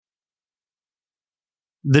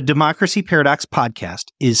The Democracy Paradox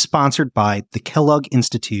podcast is sponsored by the Kellogg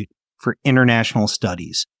Institute for International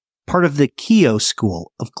Studies, part of the Keough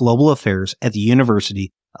School of Global Affairs at the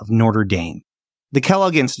University of Notre Dame. The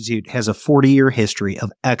Kellogg Institute has a 40-year history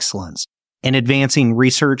of excellence in advancing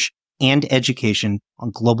research and education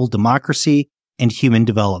on global democracy and human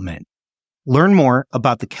development. Learn more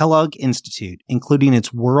about the Kellogg Institute, including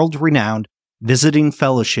its world-renowned visiting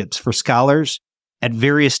fellowships for scholars at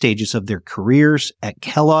various stages of their careers at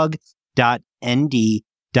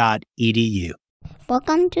kellogg.nd.edu.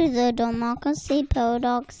 Welcome to the Democracy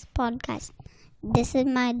Paradox podcast. This is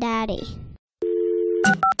my daddy.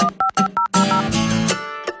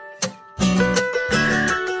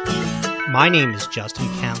 My name is Justin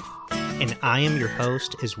Kemp, and I am your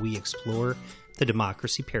host as we explore the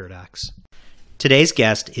Democracy Paradox. Today's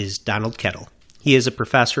guest is Donald Kettl. He is a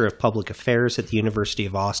professor of public affairs at the University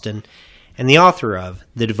of Austin and the author of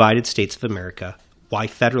The Divided States of America, Why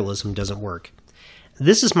Federalism Doesn't Work.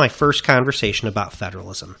 This is my first conversation about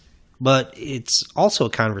federalism, but it's also a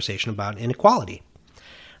conversation about inequality.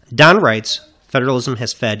 Don writes, federalism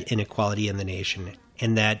has fed inequality in the nation,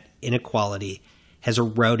 and that inequality has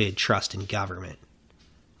eroded trust in government.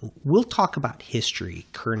 We'll talk about history,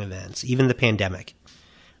 current events, even the pandemic.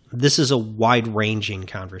 This is a wide-ranging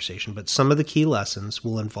conversation, but some of the key lessons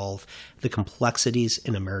will involve the complexities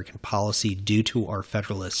in American policy due to our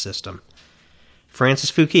federalist system.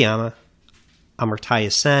 Francis Fukuyama,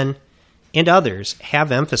 Amartya Sen, and others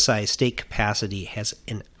have emphasized state capacity has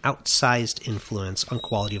an outsized influence on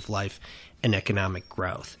quality of life and economic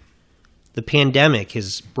growth. The pandemic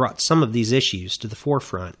has brought some of these issues to the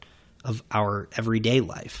forefront of our everyday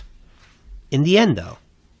life. In the end, though,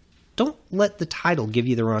 don't let the title give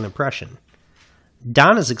you the wrong impression.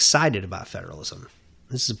 Don is excited about federalism.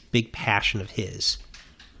 This is a big passion of his.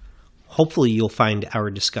 Hopefully you'll find our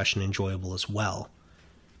discussion enjoyable as well.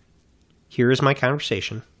 Here is my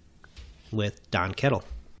conversation with Don Kettl.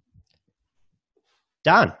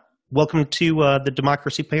 Don, welcome to the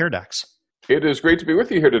Democracy Paradox. It is great to be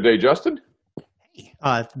with you here today, Justin.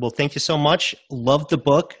 Well, thank you so much. Love the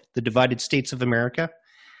book, The Divided States of America.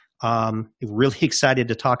 Really excited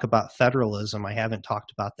to talk about federalism. I haven't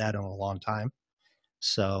talked about that in a long time.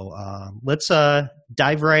 So let's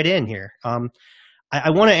dive right in here.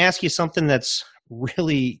 I want to ask you something that's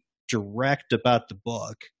really direct about the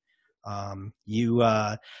book.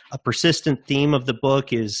 A persistent theme of the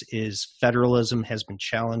book is federalism has been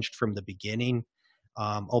challenged from the beginning,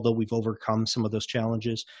 although we've overcome some of those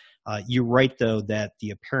challenges. You write, though, that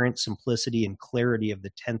the apparent simplicity and clarity of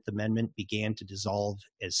the 10th Amendment began to dissolve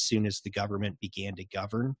as soon as the government began to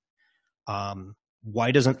govern.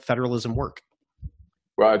 Why doesn't federalism work?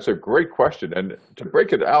 Well, it's a great question. And to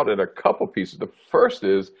break it out in a couple pieces, the first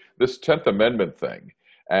is this 10th Amendment thing.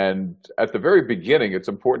 And at the very beginning, it's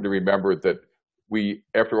important to remember that we,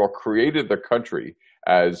 after all, created the country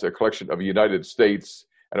as a collection of United States.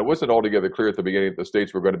 And it wasn't altogether clear at the beginning that the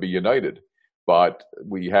states were going to be united. But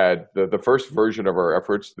we had the first version of our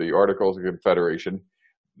efforts, the Articles of Confederation.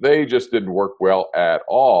 They just didn't work well at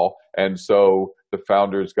all. And so the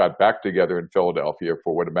founders got back together in Philadelphia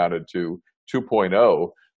for what amounted to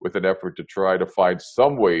 2.0 with an effort to try to find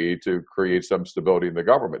some way to create some stability in the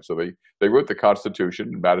government. So they wrote the Constitution,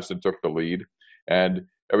 and Madison took the lead. And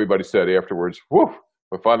everybody said afterwards, whew,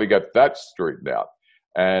 we finally got that straightened out.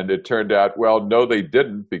 And it turned out, well, no, they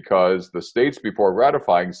didn't, because the states before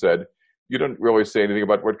ratifying said, you didn't really say anything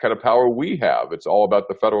about what kind of power we have. It's all about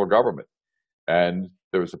the federal government. And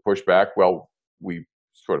there was a pushback. Well, we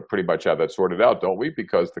sort of pretty much have that sorted out, don't we?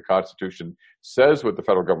 Because the Constitution says what the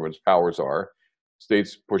federal government's powers are.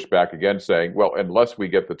 States push back again saying, well, unless we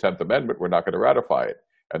get the 10th Amendment, we're not going to ratify it.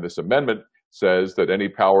 And this amendment says that any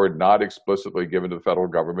power not explicitly given to the federal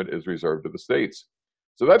government is reserved to the states.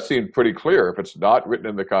 So that seemed pretty clear. If it's not written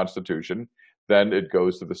in the Constitution, then it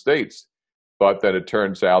goes to the states. But then it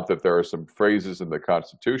turns out that there are some phrases in the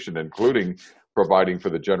Constitution, including providing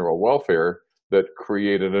for the general welfare, that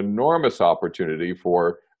create an enormous opportunity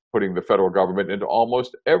for putting the federal government into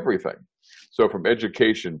almost everything. So from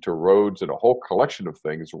education to roads and a whole collection of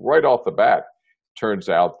things, right off the bat, turns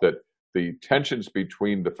out that the tensions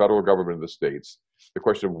between the federal government and the states, the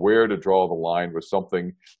question of where to draw the line, was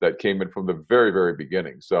something that came in from the very, very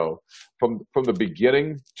beginning. So from the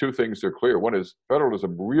beginning, two things are clear. One is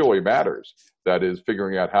federalism really matters. That is,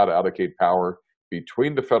 figuring out how to allocate power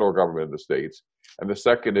between the federal government and the states. And the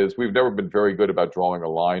second is we've never been very good about drawing a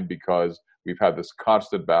line, because we've had this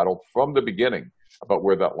constant battle from the beginning about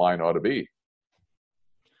where that line ought to be.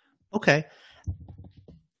 Okay. A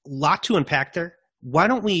lot to unpack there. Why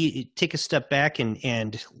don't we take a step back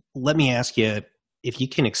and let me ask you if you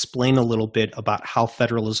can explain a little bit about how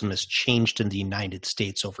federalism has changed in the United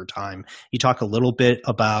States over time. You talk a little bit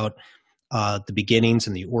about the beginnings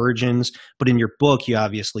and the origins, but in your book, you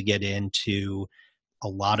obviously get into a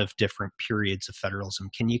lot of different periods of federalism.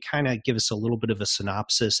 Can you kind of give us a little bit of a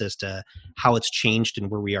synopsis as to how it's changed and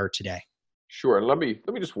where we are today? Sure. And let me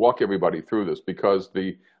just walk everybody through this, because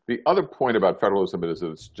the other point about federalism is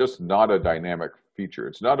that it's just not a dynamic feature.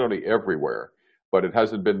 It's not only everywhere, but it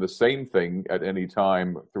hasn't been the same thing at any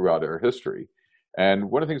time throughout our history. And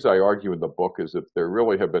one of the things I argue in the book is that there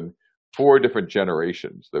really have been four different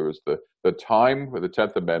generations. There was the time with the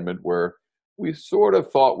 10th Amendment, where we sort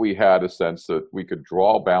of thought we had a sense that we could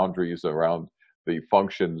draw boundaries around the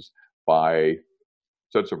functions by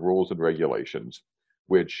sets of rules and regulations,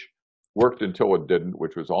 which worked until it didn't,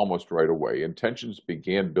 which was almost right away. And tensions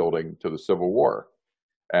began building to the Civil War.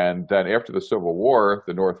 And then after the Civil War,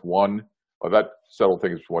 the North won. Well, that settled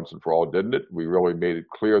things once and for all, didn't it? We really made it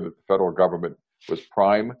clear that the federal government was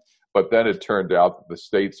prime. But then it turned out that the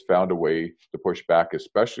states found a way to push back,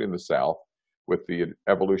 especially in the South, with the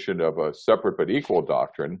evolution of a separate but equal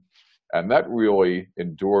doctrine. And that really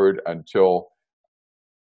endured until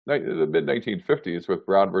the mid-1950s with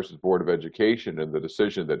Brown versus Board of Education and the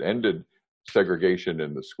decision that ended segregation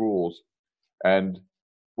in the schools. And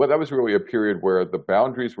well, that was really a period where the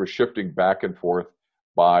boundaries were shifting back and forth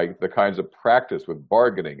by the kinds of practice with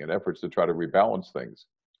bargaining and efforts to try to rebalance things.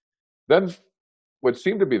 Then what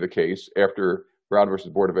seemed to be the case after Brown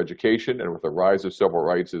versus Board of Education and with the rise of civil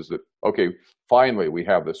rights is that, okay, finally we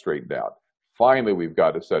have this straightened out. Finally, we've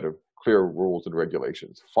got a set of clear rules and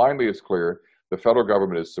regulations. Finally, it's clear the federal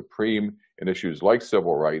government is supreme in issues like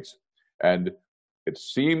civil rights. And it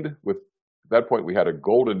seemed with that point we had a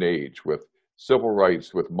golden age with civil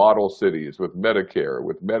rights, with model cities, with Medicare,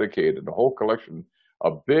 with Medicaid, and a whole collection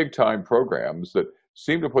of big time programs that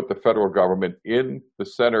seemed to put the federal government in the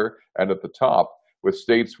center and at the top, with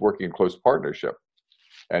states working in close partnership.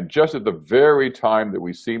 And just at the very time that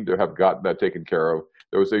we seemed to have gotten that taken care of,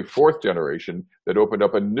 there was a fourth generation that opened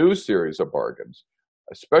up a new series of bargains,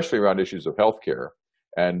 especially around issues of healthcare.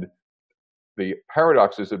 And the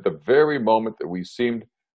paradox is at the very moment that we seemed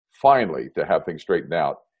finally to have things straightened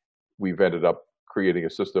out, we've ended up creating a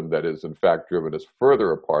system that has in fact driven us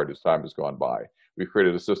further apart as time has gone by. We've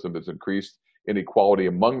created a system that's increased inequality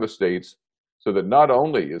among the states, so that not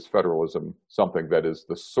only is federalism something that is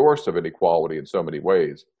the source of inequality in so many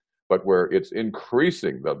ways, but where it's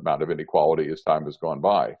increasing the amount of inequality as time has gone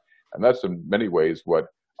by. And that's in many ways what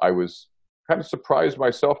I was kind of surprised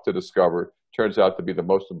myself to discover turns out to be the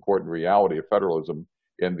most important reality of federalism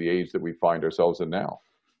in the age that we find ourselves in now.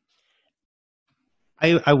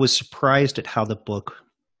 I was surprised at how the book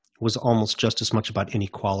was almost just as much about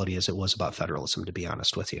inequality as it was about federalism, to be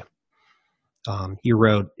honest with you. You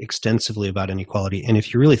wrote extensively about inequality. And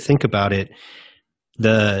if you really think about it,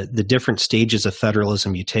 the different stages of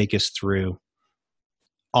federalism you take us through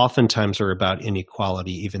oftentimes are about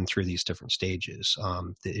inequality, even through these different stages.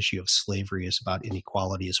 The issue of slavery is about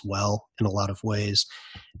inequality as well in a lot of ways.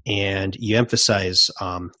 And you emphasize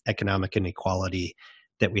economic inequality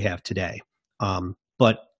that we have today.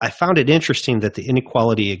 But I found it interesting that the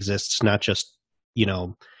inequality exists not just,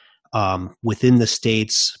 within the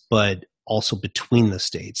states, but also between the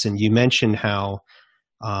states. And you mentioned how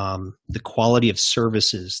the quality of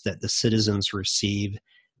services that the citizens receive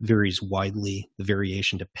varies widely. The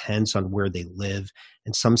variation depends on where they live.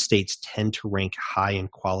 And some states tend to rank high in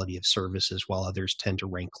quality of services, while others tend to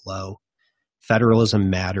rank low. Federalism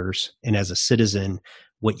matters. And as a citizen,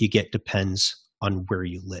 what you get depends on where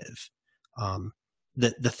you live.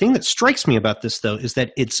 The thing that strikes me about this, though, is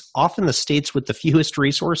that it's often the states with the fewest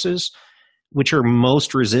resources which are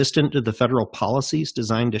most resistant to the federal policies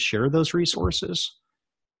designed to share those resources.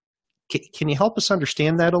 Can you help us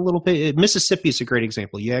understand that a little bit? Mississippi is a great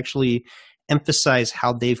example. You actually emphasize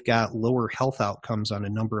how they've got lower health outcomes on a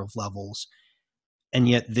number of levels, and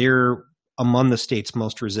yet they're among the states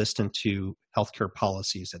most resistant to healthcare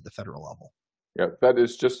policies at the federal level. Yeah, that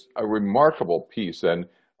is just a remarkable piece. And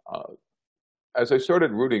as I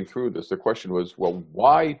started rooting through this, the question was, well,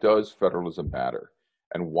 why does federalism matter?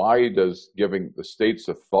 And why does giving the states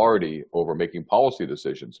authority over making policy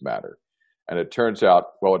decisions matter? And it turns out,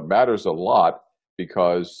 well, it matters a lot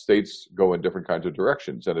because states go in different kinds of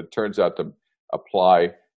directions. And it turns out to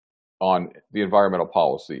apply on the environmental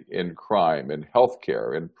policy, in crime, in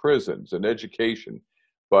healthcare, in prisons, in education,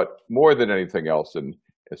 but more than anything else, and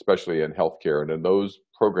especially in healthcare and in those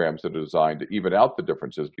programs that are designed to even out the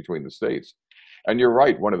differences between the states. And you're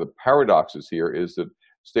right, one of the paradoxes here is that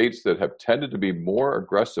states that have tended to be more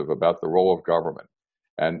aggressive about the role of government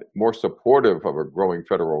and more supportive of a growing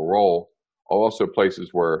federal role are also places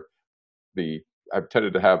where I've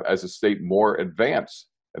tended to have, as a state, more advance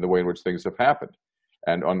in the way in which things have happened.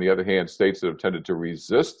 And on the other hand, states that have tended to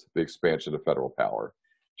resist the expansion of federal power,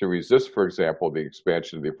 to resist, for example, the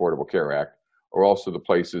expansion of the Affordable Care Act, are also the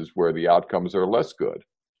places where the outcomes are less good.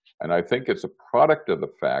 And I think it's a product of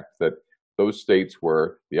the fact that those states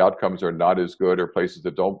where the outcomes are not as good are places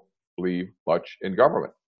that don't believe much in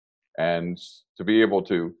government. And to be able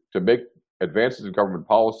to make advances in government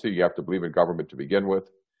policy, you have to believe in government to begin with.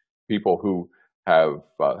 People who have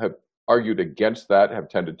argued against that have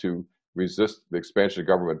tended to resist the expansion of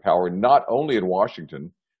government power, not only in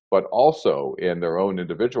Washington, but also in their own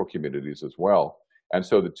individual communities as well. And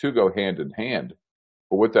so the two go hand in hand.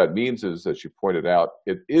 But what that means is, as you pointed out,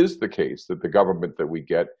 it is the case that the government that we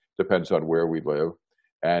get depends on where we live.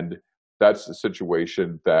 And that's a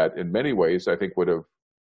situation that in many ways I think would have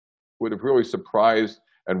really surprised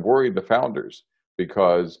and worried the founders,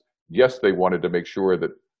 because yes, they wanted to make sure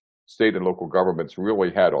that state and local governments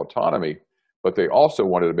really had autonomy, but they also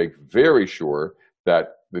wanted to make very sure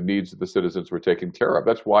that the needs of the citizens were taken care of.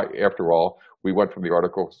 That's why, after all, we went from the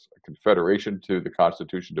Articles of Confederation to the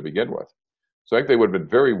Constitution to begin with. So I think they would have been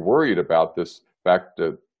very worried about this fact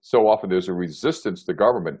that so often there's a resistance to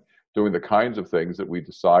government doing the kinds of things that we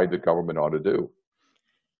decide that government ought to do.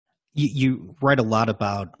 You write a lot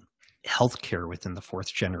about healthcare within the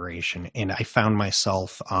fourth generation, and I found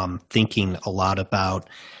myself thinking a lot about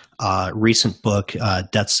recent book,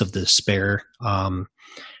 Deaths of Despair,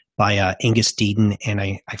 by Angus Deaton, and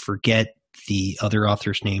I forget the other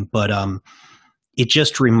author's name, but it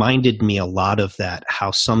just reminded me a lot of that,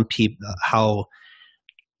 how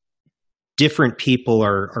different people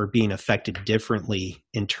are being affected differently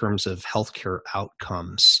in terms of healthcare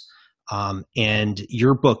outcomes. And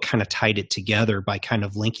your book kind of tied it together by kind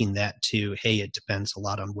of linking that to, hey, it depends a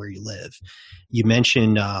lot on where you live. You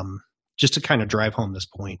mentioned, just to kind of drive home this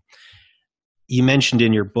point, you mentioned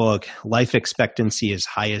in your book, life expectancy is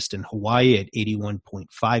highest in Hawaii at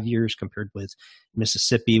 81.5 years compared with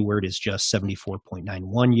Mississippi, where it is just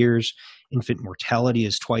 74.91 years. Infant mortality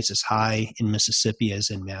is twice as high in Mississippi as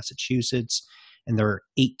in Massachusetts. And there are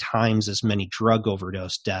 8 times as many drug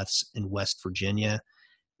overdose deaths in West Virginia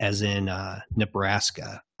as in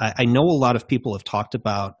Nebraska. I know a lot of people have talked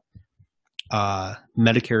about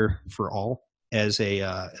Medicare for all as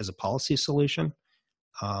a policy solution.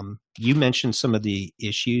 You mentioned some of the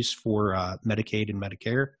issues for Medicaid and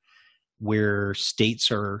Medicare, where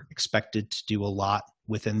states are expected to do a lot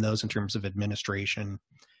within those in terms of administration,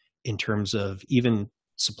 in terms of even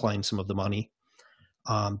supplying some of the money.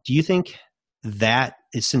 Do you think that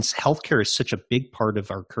since healthcare is such a big part of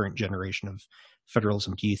our current generation of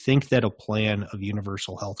federalism, do you think that a plan of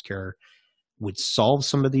universal healthcare would solve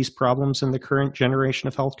some of these problems in the current generation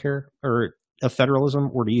of healthcare or of federalism,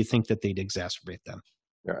 or do you think that they'd exacerbate them?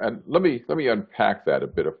 Yeah, and let me unpack that a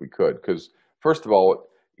bit if we could, because first of all,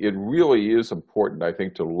 it really is important, I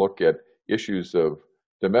think, to look at issues of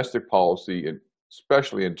domestic policy, and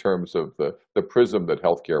especially in terms of the prism that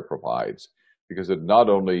healthcare provides, because it not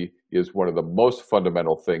only is one of the most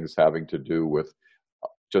fundamental things having to do with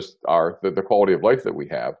just the quality of life that we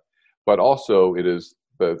have, but also it is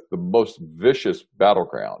the most vicious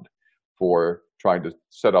battleground for trying to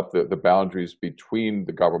set up the boundaries between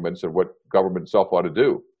the governments and what government itself ought to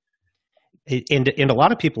do. And a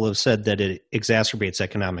lot of people have said that it exacerbates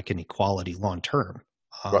economic inequality long term.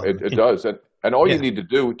 It does. And all you need to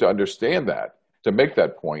do to understand that, to make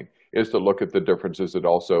that point, is to look at the differences that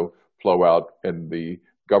also flow out in the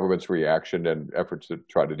government's reaction and efforts to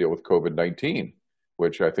try to deal with COVID-19,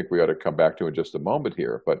 which I think we ought to come back to in just a moment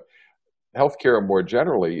here. But healthcare more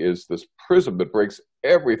generally is this prism that breaks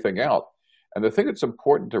everything out. And the thing that's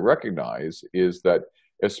important to recognize is that,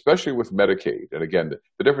 especially with Medicaid, and again,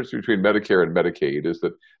 the difference between Medicare and Medicaid is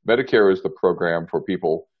that Medicare is the program for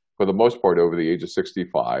people, for the most part, over the age of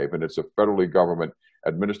 65, and it's a federally government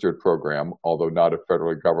administered program, although not a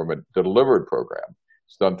federally government delivered program.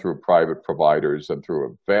 It's done through private providers and through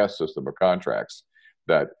a vast system of contracts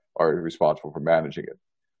that are responsible for managing it.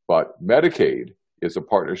 But Medicaid is a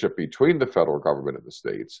partnership between the federal government and the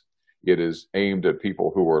states. It is aimed at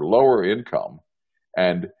people who are lower income,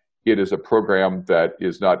 and it is a program that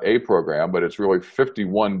is not a program, but it's really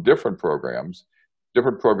 51 different programs,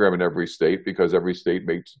 different program in every state, because every state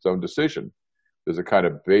makes its own decision. There's a kind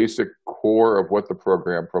of basic core of what the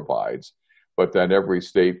program provides, but then every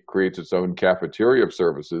state creates its own cafeteria of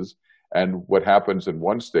services, and what happens in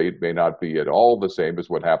one state may not be at all the same as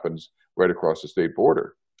what happens right across the state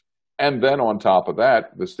border. And then on top of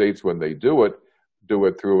that, the states, when they do it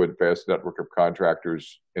through a vast network of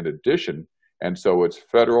contractors in addition. And so it's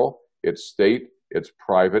federal, it's state, it's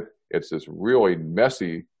private, It's this really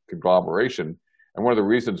messy conglomeration. And one of the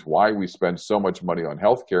reasons why we spend so much money on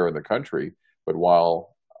healthcare in the country, but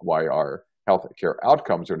why our healthcare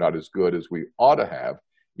outcomes are not as good as we ought to have,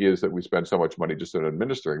 is that we spend so much money just in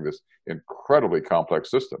administering this incredibly complex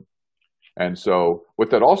system. And so what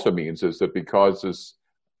that also means is that because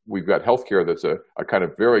we've got healthcare that's a kind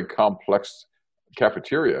of very complex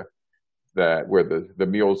cafeteria, that where the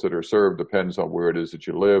meals that are served depends on where it is that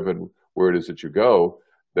you live and where it is that you go,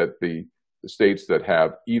 that the states that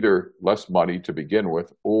have either less money to begin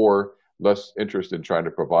with or less interest in trying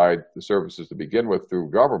to provide the services to begin with through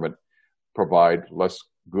government provide less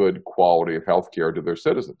good quality of healthcare to their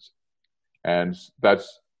citizens. And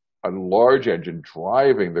that's a large engine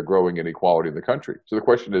driving the growing inequality in the country. So the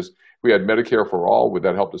question is, if we had Medicare for all, would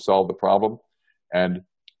that help to solve the problem? And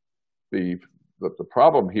the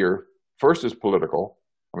problem here, first, is political.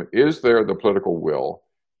 I mean, is there the political will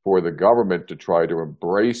for the government to try to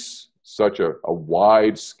embrace such a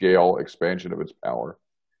wide-scale expansion of its power?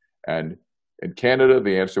 And in Canada,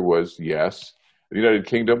 the answer was yes. In the United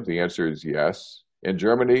Kingdom, the answer is yes. In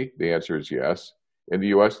Germany, the answer is yes. In the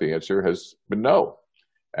US, the answer has been no.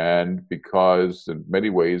 And because in many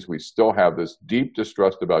ways we still have this deep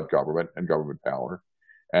distrust about government and government power,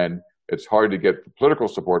 and it's hard to get political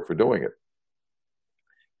support for doing it.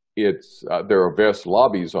 There are vast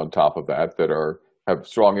lobbies on top of that have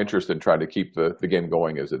strong interest in trying to keep the game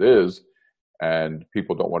going as it is, and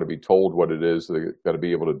people don't want to be told what it is they've got to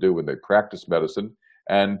be able to do when they practice medicine,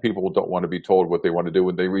 and people don't want to be told what they want to do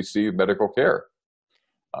when they receive medical care.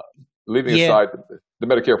 Leaving aside the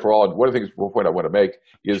Medicare for all, and one of the things, one point I want to make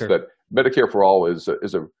is that Medicare for all is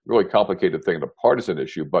a really complicated thing and a partisan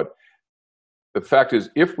issue, but the fact is,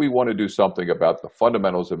 if we want to do something about the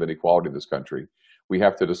fundamentals of inequality in this country, we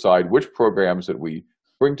have to decide which programs that we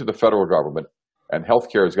bring to the federal government, and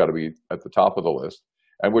healthcare has got to be at the top of the list,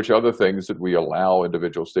 and which other things that we allow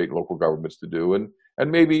individual state and local governments to do, and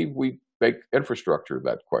maybe we make infrastructure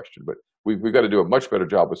that question, but we've got to do a much better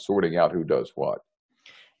job of sorting out who does what.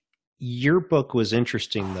 Your book was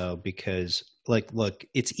interesting, though, because, look,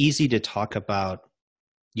 it's easy to talk about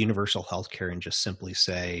universal healthcare and just simply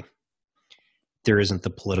say there isn't the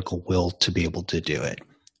political will to be able to do it.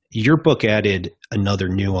 Your book added another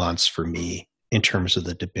nuance for me in terms of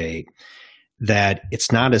the debate, that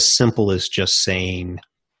it's not as simple as just saying,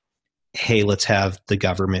 hey, let's have the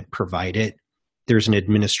government provide it. There's an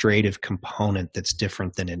administrative component that's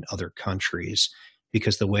different than in other countries,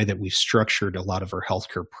 because the way that we've structured a lot of our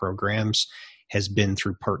healthcare programs has been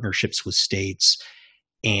through partnerships with states.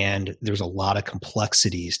 And there's a lot of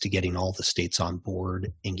complexities to getting all the states on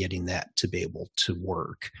board and getting that to be able to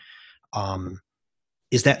work.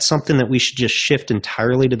 Is that something that we should just shift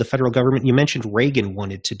entirely to the federal government? You mentioned Reagan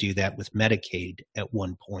wanted to do that with Medicaid at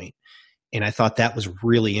one point. And I thought that was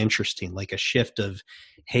really interesting, like a shift of,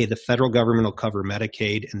 hey, the federal government will cover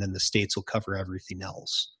Medicaid and then the states will cover everything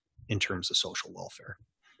else in terms of social welfare.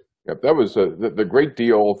 Yep, that was the great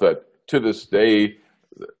deal that to this day,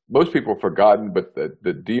 most people have forgotten, but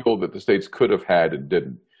the deal that the states could have had and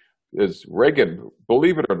didn't is Reagan,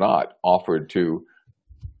 believe it or not, offered to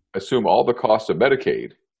assume all the costs of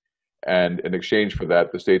Medicaid, and in exchange for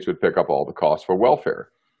that, the states would pick up all the costs for welfare.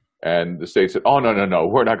 And the states said, oh, no,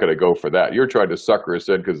 we're not going to go for that. You're trying to sucker us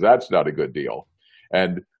in because that's not a good deal.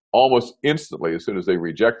 And almost instantly, as soon as they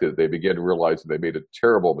rejected it, they began to realize that they made a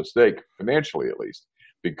terrible mistake, financially at least,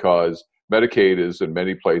 because Medicaid is in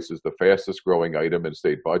many places the fastest growing item in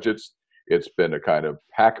state budgets. It's been a kind of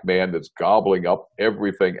Pac-Man that's gobbling up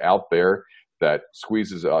everything out there that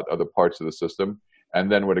squeezes out other parts of the system.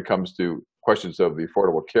 And then when it comes to questions of the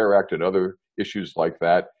Affordable Care Act and other issues like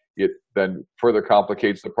that, it then further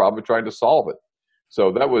complicates the problem of trying to solve it.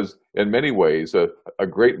 So that was, in many ways, a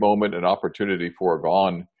great moment, an opportunity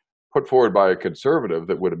foregone, put forward by a conservative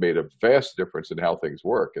that would have made a vast difference in how things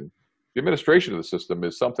work. And the administration of the system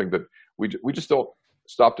is something that we just don't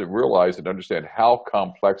stop to realize and understand how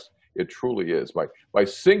complex it truly is. My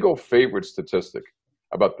single favorite statistic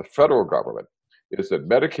about the federal government is that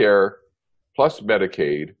Medicare plus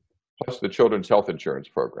Medicaid plus the Children's Health Insurance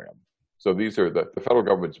Program, so these are the federal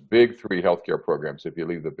government's big three healthcare programs, if you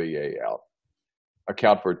leave the VA out,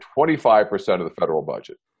 account for 25% of the federal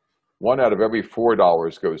budget. One out of every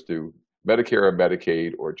 $4 goes to Medicare and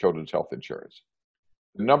Medicaid or Children's Health Insurance.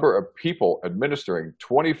 The number of people administering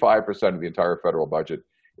 25% of the entire federal budget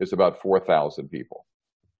is about 4,000 people.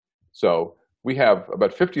 So we have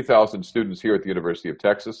about 50,000 students here at the University of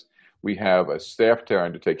Texas. We have a staff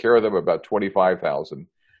trying to take care of them, about 25,000.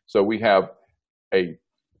 So we have a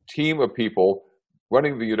team of people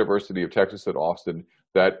running the University of Texas at Austin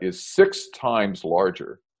that is 6 times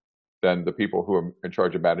larger than the people who are in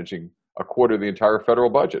charge of managing a quarter of the entire federal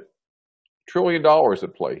budget. $1 trillion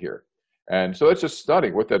at play here. And so that's just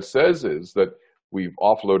stunning. What that says is that we've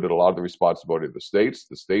offloaded a lot of the responsibility of the states.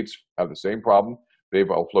 The states have the same problem. They've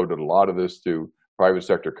offloaded a lot of this to private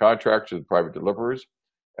sector contractors and private deliverers.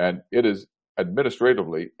 And it is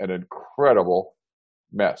administratively an incredible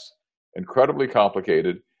mess, incredibly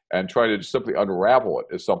complicated, and trying to just simply unravel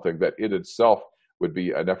it is something that in itself would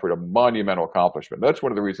be an effort, a monumental accomplishment. That's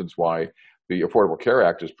one of the reasons why the Affordable Care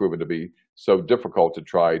Act has proven to be so difficult to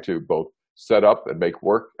try to both set up and make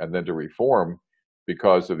work and then to reform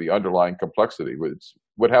because of the underlying complexity. It's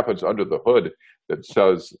what happens under the hood that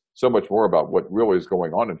says so much more about what really is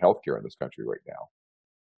going on in healthcare in this country right now.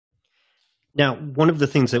 Now, one of the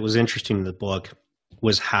things that was interesting in the book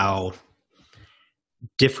was how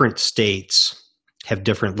different states have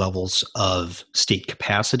different levels of state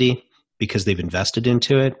capacity because they've invested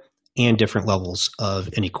into it, and different levels of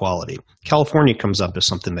inequality. California comes up as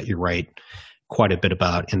something that you write quite a bit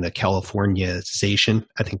about in the Californiization.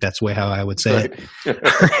 I think that's the way how I would say it.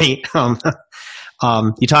 Right.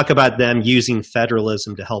 You talk about them using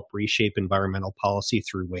federalism to help reshape environmental policy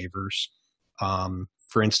through waivers.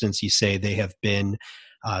 For instance, you say they have been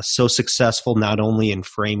so successful not only in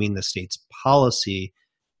framing the state's policy,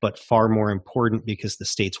 but far more important because the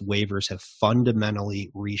state's waivers have fundamentally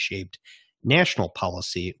reshaped national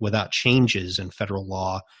policy without changes in federal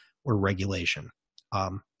law or regulation.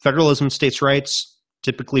 Federalism and states' rights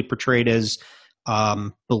typically portrayed as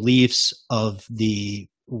beliefs of the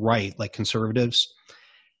right, like conservatives.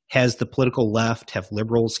 Has the political left, have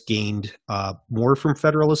liberals gained more from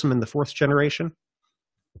federalism in the fourth generation?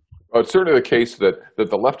 Well, it's certainly the case that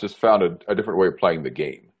the left has found a different way of playing the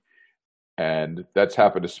game. And that's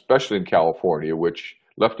happened especially in California, which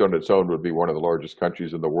left on its own would be one of the largest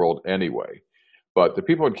countries in the world anyway. But the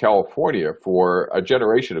people in California for a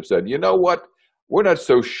generation have said, you know what, we're not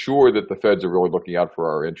so sure that the feds are really looking out for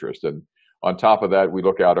our interest. And on top of that, we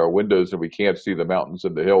look out our windows and we can't see the mountains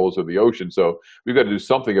and the hills or the ocean. So we've got to do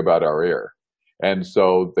something about our air. And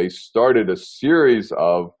so they started a series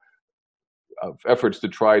of efforts to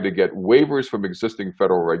try to get waivers from existing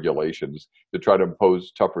federal regulations to try to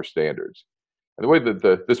impose tougher standards. And the way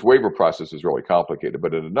that this waiver process is really complicated,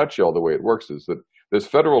 but in a nutshell, the way it works is that there's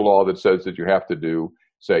federal law that says that you have to do,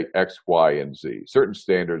 say, X, Y, and Z, certain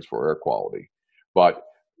standards for air quality. But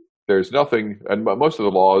there's nothing, and most of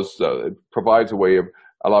the laws provides a way of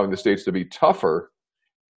allowing the states to be tougher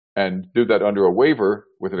and do that under a waiver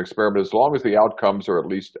with an experiment as long as the outcomes are at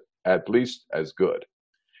least as good.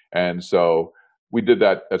 And so we did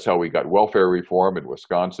that. That's how we got welfare reform in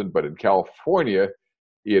Wisconsin. But in California,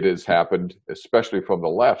 it has happened, especially from the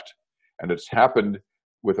left. And it's happened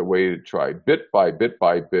with a way to try bit by bit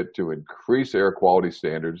by bit to increase air quality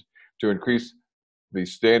standards, to increase the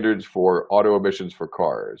standards for auto emissions for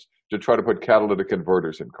cars, to try to put catalytic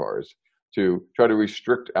converters in cars, to try to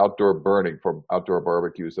restrict outdoor burning from outdoor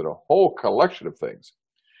barbecues, and a whole collection of things.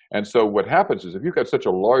 And so what happens is if you've got such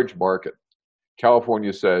a large market,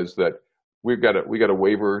 California says that we got a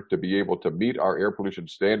waiver to be able to meet our air pollution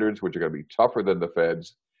standards, which are going to be tougher than the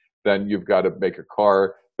feds. Then you've got to make a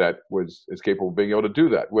car that is capable of being able to do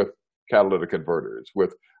that with catalytic converters,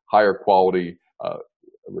 with higher quality,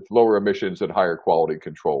 with lower emissions and higher quality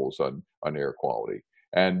controls on air quality.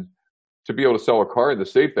 And to be able to sell a car in the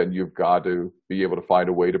state, then you've got to be able to find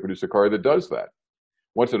a way to produce a car that does that.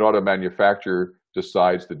 Once an auto manufacturer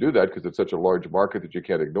decides to do that, because it's such a large market that you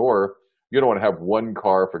can't ignore, you don't want to have one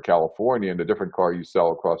car for California and a different car you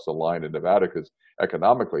sell across the line in Nevada, because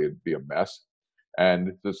economically it'd be a mess.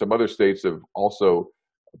 And some other states have also,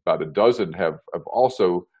 about a dozen, have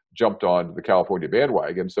also jumped on the California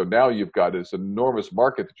bandwagon. So now you've got this enormous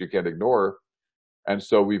market that you can't ignore. And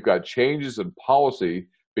so we've got changes in policy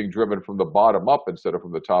being driven from the bottom up instead of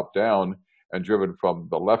from the top down, and driven from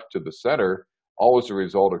the left to the center, all as a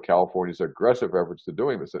result of California's aggressive efforts to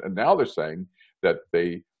doing this. And now they're saying that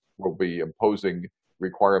they will be imposing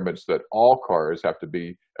requirements that all cars have to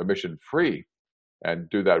be emission free, and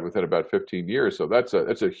do that within about 15 years. So that's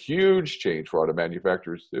a huge change for auto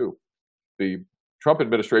manufacturers too. The Trump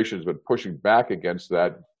administration has been pushing back against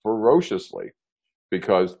that ferociously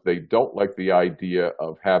because they don't like the idea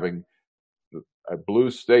of having a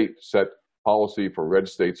blue state set policy for red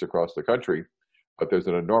states across the country. But there's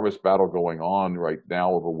an enormous battle going on right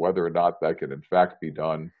now over whether or not that can in fact be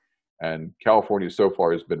done. And California so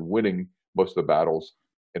far has been winning most of the battles.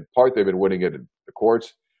 In part, they've been winning it in the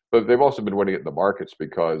courts, but they've also been winning it in the markets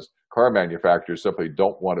because car manufacturers simply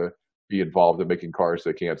don't want to be involved in making cars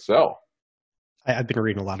they can't sell. I've been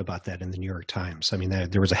reading a lot about that in the New York Times. I mean,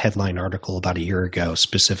 there was a headline article about a year ago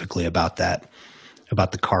specifically about that.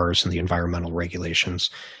 about the cars and the environmental regulations.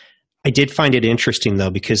 I did find it interesting, though,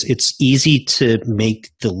 because it's easy to make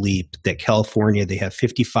the leap that California, they have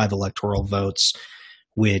 55 electoral votes,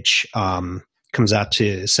 which comes out to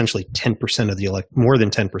essentially 10% of the more than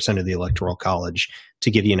 10% of the electoral college, to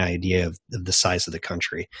give you an idea of the size of the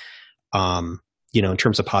country. In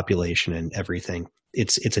terms of population and everything,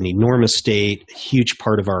 it's an enormous state, a huge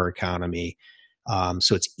part of our economy.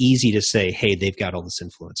 So it's easy to say, hey, they've got all this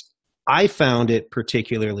influence. I found it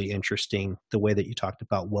particularly interesting the way that you talked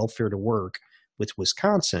about welfare to work with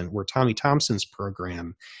Wisconsin, where Tommy Thompson's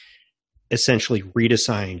program essentially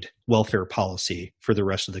redesigned welfare policy for the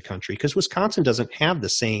rest of the country, because Wisconsin doesn't have the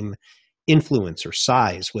same influence or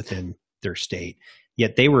size within their state,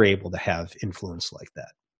 yet they were able to have influence like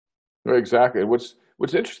that. Exactly. What's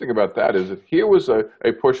interesting about that is that here was a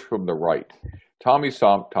push from the right. Tommy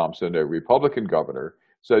Thompson, a Republican governor,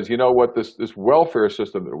 says, you know what, this welfare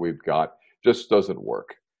system that we've got just doesn't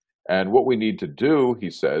work. And what we need to do,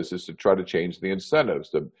 he says, is to try to change the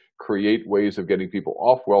incentives, to create ways of getting people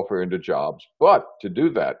off welfare into jobs. But to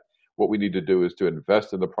do that, what we need to do is to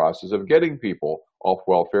invest in the process of getting people off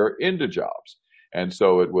welfare into jobs. And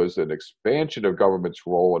so it was an expansion of government's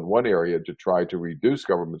role in one area to try to reduce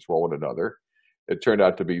government's role in another. It turned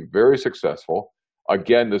out to be very successful.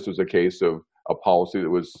 Again, this was a case of a policy that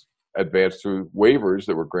was advanced through waivers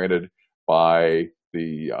that were granted by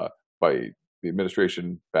the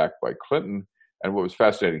administration backed by Clinton. And what was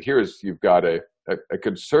fascinating here is you've got a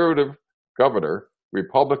conservative governor,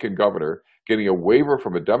 Republican governor, getting a waiver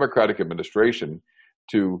from a Democratic administration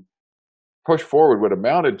to push forward what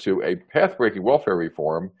amounted to a path-breaking welfare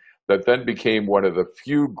reform that then became one of the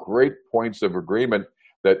few great points of agreement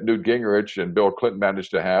that Newt Gingrich and Bill Clinton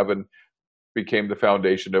managed to have, and became the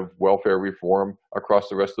foundation of welfare reform across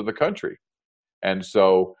the rest of the country. And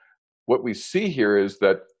so what we see here is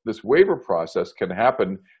that this waiver process can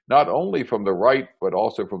happen not only from the right, but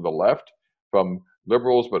also from the left, from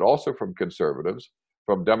liberals, but also from conservatives,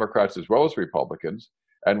 from Democrats as well as Republicans.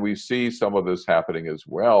 And we see some of this happening as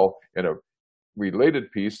well in a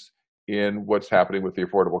related piece in what's happening with the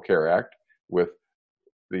Affordable Care Act, with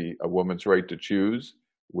a woman's right to choose,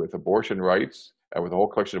 with abortion rights, and with a whole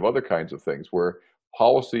collection of other kinds of things, where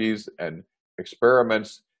policies and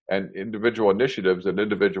experiments and individual initiatives in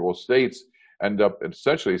individual states end up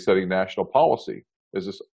essentially setting national policy. There's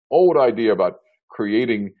this old idea about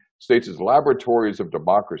creating states as laboratories of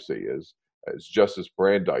democracy, as Justice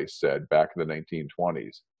Brandeis said back in the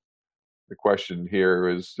 1920s. The question here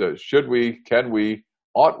is, should we, can we,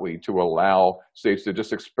 ought we to allow states to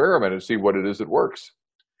just experiment and see what it is that works?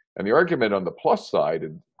 And the argument on the plus side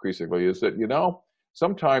increasingly is that,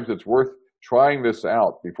 sometimes it's worth trying this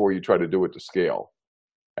out before you try to do it to scale.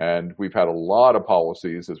 And we've had a lot of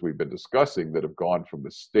policies, as we've been discussing, that have gone from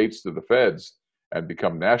the states to the feds and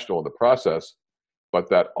become national in the process. But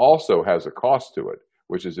that also has a cost to it,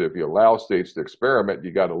 which is if you allow states to experiment,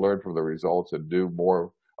 you got to learn from the results and do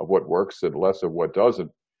more of what works and less of what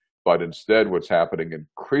doesn't. But instead, what's happening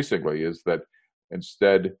increasingly is that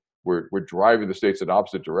instead we're driving the states in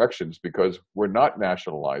opposite directions, because we're not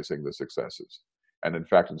nationalizing the successes. And in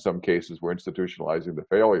fact, in some cases, we're institutionalizing the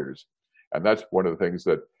failures. And that's one of the things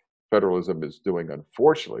that federalism is doing,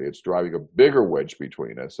 unfortunately. It's driving a bigger wedge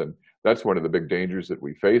between us. And that's one of the big dangers that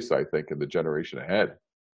we face, I think, in the generation ahead.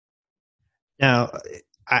 Now,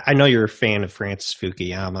 I know you're a fan of Francis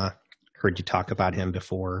Fukuyama. Heard you talk about him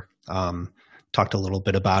before. Talked a little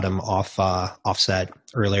bit about him offset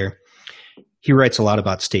earlier. He writes a lot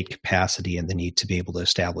about state capacity and the need to be able to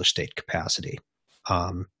establish state capacity,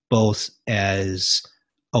 both as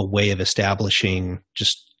a way of establishing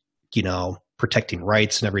just, protecting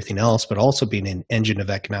rights and everything else, but also being an engine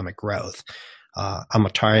of economic growth.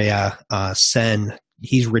 Amartya Sen,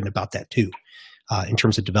 he's written about that too, in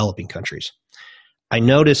terms of developing countries. I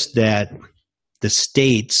noticed that the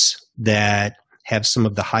states that have some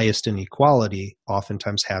of the highest inequality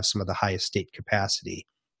oftentimes have some of the highest state capacity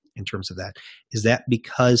in terms of that. Is that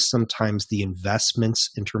because sometimes the investments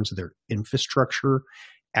in terms of their infrastructure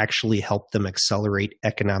actually help them accelerate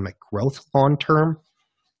economic growth long term,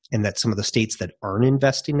 and that some of the states that aren't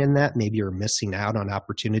investing in that maybe are missing out on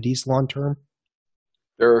opportunities long term?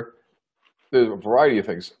 There's a variety of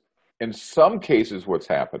things. In some cases, what's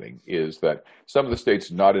happening is that some of the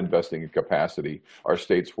states not investing in capacity are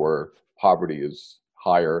states where poverty is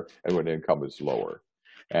higher and when income is lower.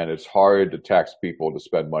 And it's hard to tax people to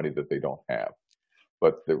spend money that they don't have.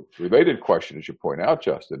 But the related question, as you point out,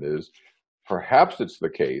 Justin, is perhaps it's the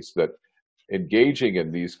case that engaging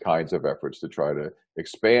in these kinds of efforts to try to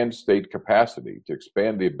expand state capacity, to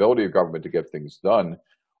expand the ability of government to get things done,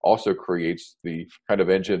 also creates the kind of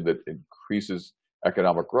engine that increases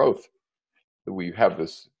economic growth. We have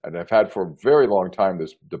this, and I've had for a very long time,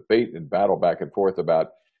 this debate and battle back and forth about,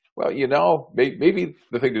 well, maybe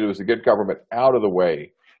the thing to do is to get government out of the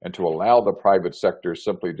way and to allow the private sector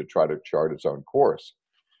simply to try to chart its own course.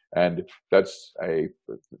 And this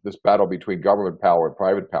battle between government power and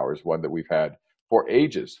private power is one that we've had for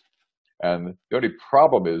ages. And the only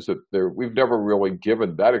problem is that we've never really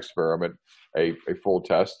given that experiment a full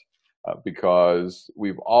test because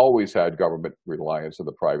we've always had government reliance on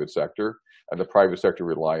the private sector and the private sector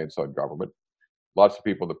reliance on government. Lots of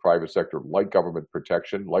people in the private sector like government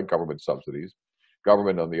protection, like government subsidies.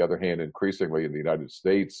 Government, on the other hand, increasingly in the United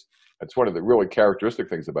States, that's one of the really characteristic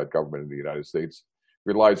things about government in the United States,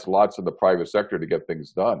 relies lots on the private sector to get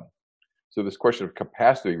things done. So this question of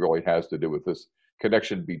capacity really has to do with this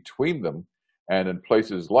connection between them. And in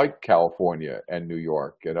places like California and New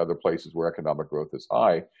York and other places where economic growth is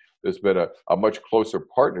high, there's been a much closer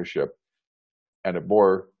partnership and a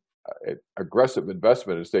more aggressive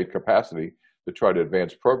investment in state capacity to try to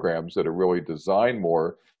advance programs that are really designed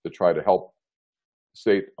more to try to help the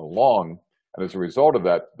state along. And as a result of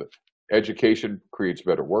that, the education creates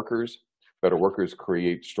better workers. Better workers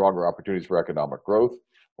create stronger opportunities for economic growth.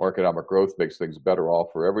 More economic growth makes things better off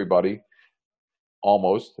for everybody,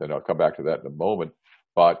 almost, and I'll come back to that in a moment.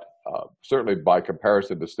 But certainly by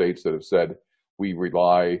comparison to states that have said, we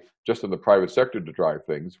rely just on the private sector to drive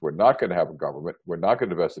things. We're not going to have a government. We're not going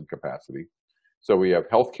to invest in capacity. So we have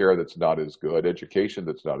healthcare that's not as good, education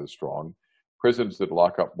that's not as strong, prisons that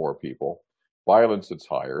lock up more people, violence that's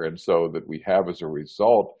higher. And so that we have, as a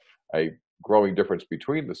result, a growing difference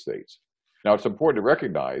between the states. Now, it's important to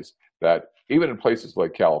recognize that even in places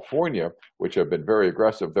like California, which have been very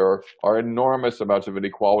aggressive, there are enormous amounts of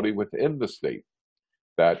inequality within the state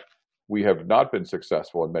that we have not been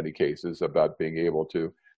successful in many cases about being able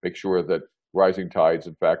to make sure that rising tides,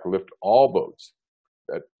 in fact, lift all boats.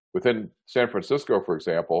 That within San Francisco, for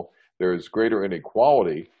example, there is greater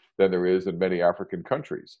inequality than there is in many African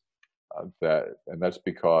countries. And that's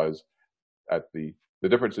because at the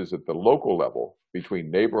differences at the local level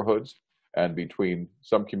between neighborhoods and between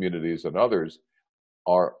some communities and others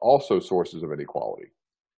are also sources of inequality.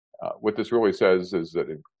 What this really says is that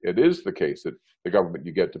it is the case that the government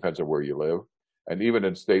you get depends on where you live. And even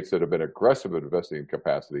in states that have been aggressive at investing in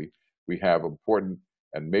capacity, we have important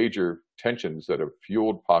and major tensions that have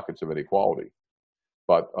fueled pockets of inequality.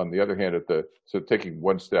 But on the other hand, so taking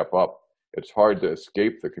one step up, it's hard to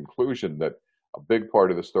escape the conclusion that a big part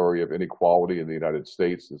of the story of inequality in the United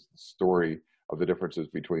States is the story of the differences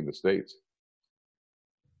between the states.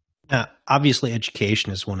 Obviously,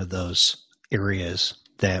 education is one of those areas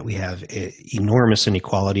that we have enormous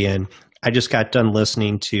inequality in. I just got done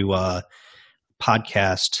listening to a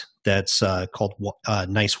podcast that's called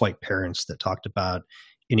Nice White Parents that talked about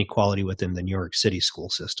inequality within the New York City school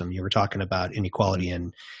system. You were talking about inequality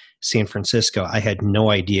in San Francisco. I had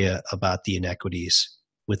no idea about the inequities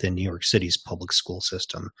within New York City's public school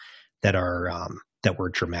system that were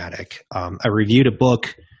dramatic. I reviewed a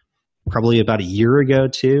book probably about a year ago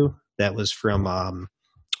too. That was from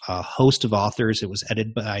a host of authors. It was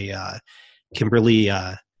edited by Kimberly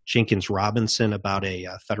Jenkins Robinson about a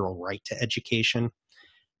federal right to education,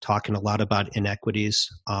 talking a lot about inequities.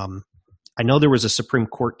 I know there was a Supreme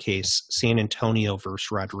Court case, San Antonio versus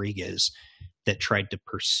Rodriguez, that tried to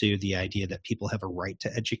pursue the idea that people have a right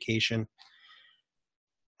to education.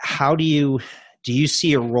 How do you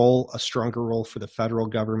see a stronger role for the federal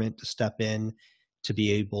government to step in to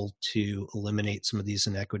be able to eliminate some of these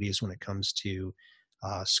inequities when it comes to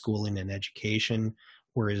schooling and education?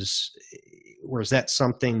 Or is that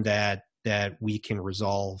something that we can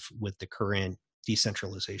resolve with the current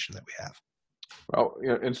decentralization that we have? Well,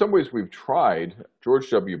 in some ways we've tried. George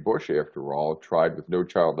W. Bush, after all, tried with No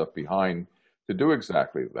Child Left Behind to do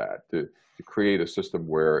exactly that, to create a system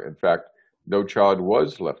where, in fact, no child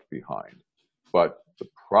was left behind. But the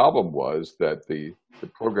problem was that the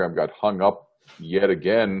program got hung up yet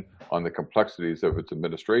again on the complexities of its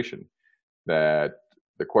administration. That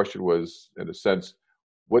the question was, in a sense,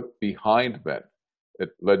 what behind meant. It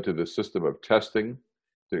led to the system of testing,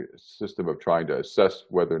 the system of trying to assess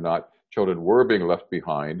whether or not children were being left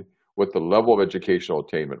behind, what the level of educational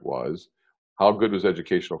attainment was, how good was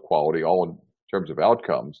educational quality, all in terms of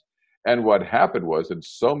outcomes. And what happened was, in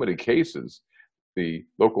so many cases, the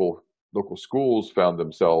local schools found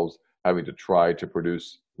themselves having to try to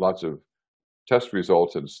produce lots of test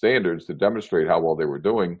results and standards to demonstrate how well they were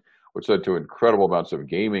doing, which led to incredible amounts of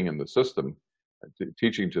gaming in the system,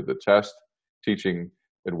 teaching to the test, teaching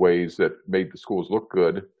in ways that made the schools look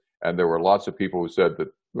good. And there were lots of people who said that,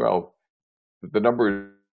 well, the numbers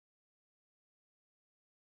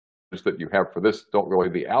that you have for this don't really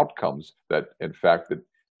the outcomes that, in fact, that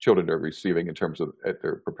children are receiving in terms of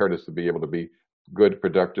their preparedness to be able to be good,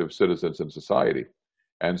 productive citizens in society.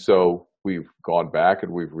 And so we've gone back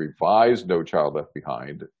and we've revised No Child Left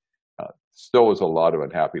Behind. Still is a lot of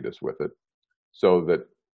unhappiness with it, so that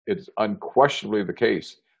it's unquestionably the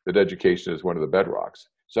case that education is one of the bedrocks.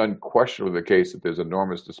 It's unquestionably the case that there's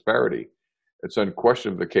enormous disparity. It's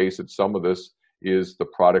unquestionably the case that some of this is the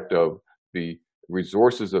product of the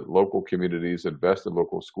resources that local communities invest in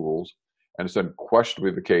local schools. And it's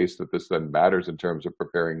unquestionably the case that this then matters in terms of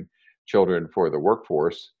preparing children for the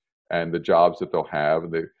workforce and the jobs that they'll have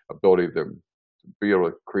and the ability to be able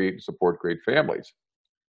to create and support great families.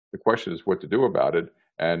 The question is what to do about it,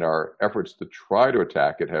 and our efforts to try to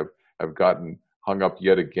attack it have gotten hung up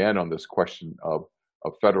yet again on this question of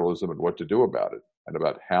federalism and what to do about it, and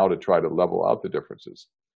about how to try to level out the differences.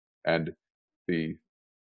 And the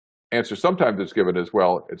answer sometimes is given as,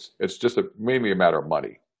 well, it's just mainly a matter of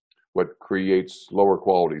money. What creates lower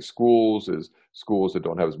quality schools is schools that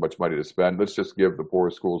don't have as much money to spend. Let's just give the poor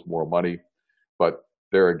schools more money. But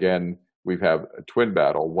there again, we have a twin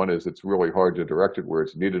battle. One is it's really hard to direct it where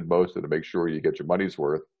it's needed most and to make sure you get your money's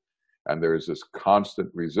worth. And there's this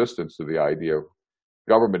constant resistance to the idea of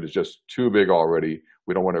government is just too big already.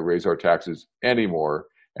 We don't want to raise our taxes anymore.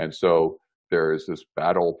 And so there is this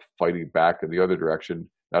battle fighting back in the other direction,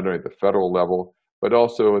 not only at the federal level, but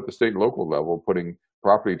also at the state and local level, putting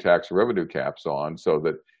property tax revenue caps on so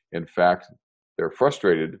that, in fact, they're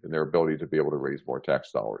frustrated in their ability to be able to raise more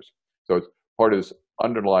tax dollars. So it's part of this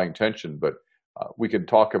underlying tension, but we can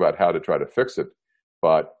talk about how to try to fix it,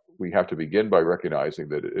 but we have to begin by recognizing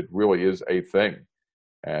that it really is a thing,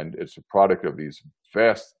 and it's a product of these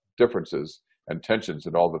vast differences and tensions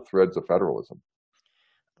in all the threads of federalism.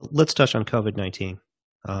 Let's touch on COVID-19.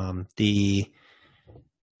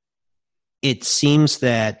 It seems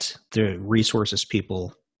that the resources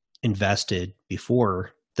people invested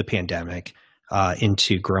before the pandemic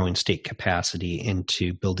into growing state capacity,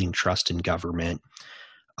 into building trust in government,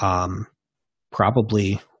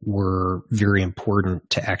 probably were very important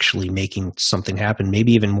to actually making something happen,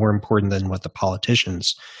 maybe even more important than what the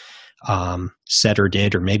politicians said or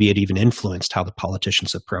did, or maybe it even influenced how the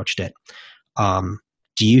politicians approached it.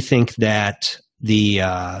 Do you think that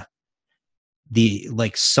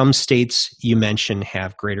like some states you mentioned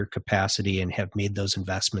have greater capacity and have made those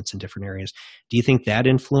investments in different areas? Do you think that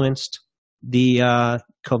influenced the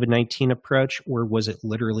COVID-19 approach, or was it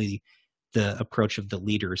literally the approach of the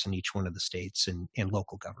leaders in each one of the states and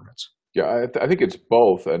local governments? Yeah, I think it's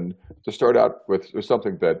both. And to start out with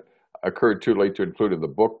something that occurred too late to include in the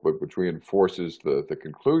book, but which reinforces the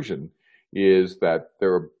conclusion, is that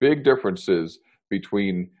there are big differences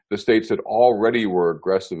between the states that already were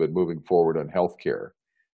aggressive in moving forward on healthcare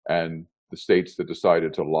and the states that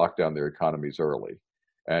decided to lock down their economies early.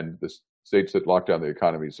 And the states that locked down their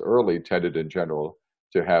economies early tended in general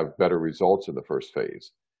to have better results in the first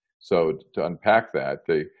phase. So to unpack that,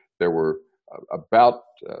 there were about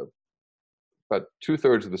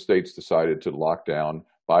 2/3 of the states decided to lock down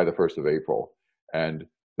by the 1st of April. And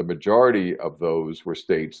the majority of those were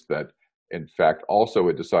states that, in fact, also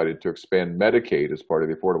had decided to expand Medicaid as part of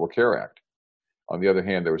the Affordable Care Act. On the other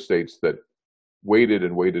hand, there were states that waited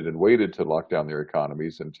and waited and waited to lock down their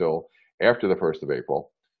economies until after the 1st of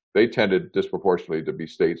April. They tended disproportionately to be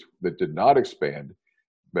states that did not expand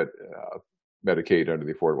Medicaid under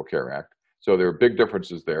the Affordable Care Act. So there are big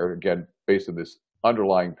differences there, again, based on this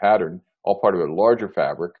underlying pattern, all part of a larger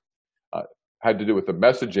fabric. Had to do with the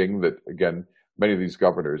messaging that, again, many of these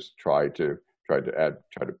governors tried to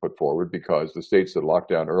put forward, because the states that locked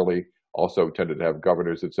down early also tended to have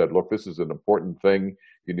governors that said, look, this is an important thing.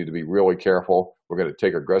 You need to be really careful. We're going to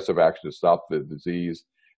take aggressive action to stop the disease.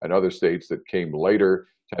 And other states that came later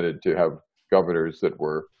tended to have governors that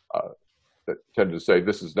were that tended to say,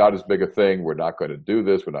 this is not as big a thing. We're not going to do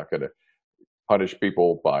this. We're not going to punish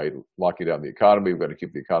people by locking down the economy. We're going to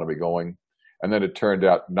keep the economy going. And then it turned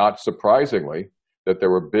out, not surprisingly, that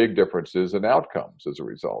there were big differences in outcomes as a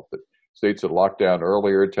result. That states that locked down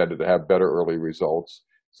earlier tended to have better early results.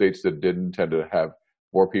 States that didn't tended to have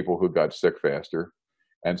more people who got sick faster.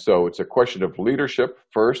 And so it's a question of leadership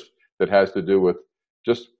first, that has to do with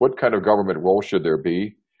just what kind of government role should there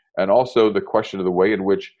be, and also the question of the way in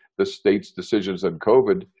which the state's decisions on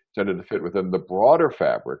COVID tended to fit within the broader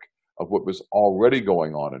fabric of what was already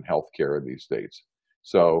going on in healthcare in these states.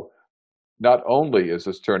 So not only is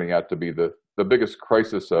this turning out to be the biggest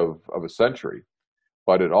crisis of a century,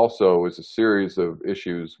 but it also is a series of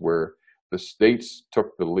issues where the states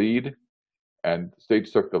took the lead, and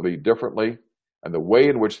states took the lead differently. And the way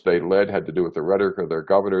in which they led had to do with the rhetoric of their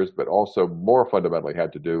governors, but also more fundamentally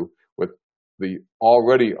had to do with the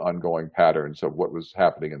already ongoing patterns of what was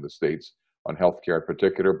happening in the states on healthcare in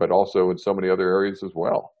particular, but also in so many other areas as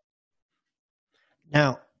well.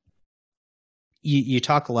 Now, you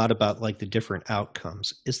talk a lot about like the different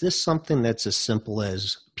outcomes. Is this something that's as simple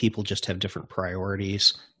as people just have different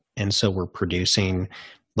priorities, and so we're producing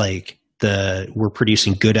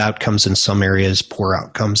good outcomes in some areas, poor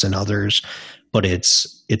outcomes in others, but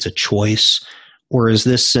it's a choice? Or is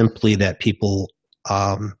this simply that people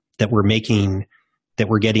that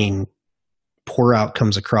we're getting poor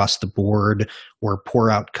outcomes across the board, or poor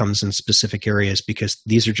outcomes in specific areas because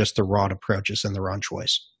these are just the wrong approaches and the wrong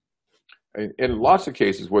choice? In lots of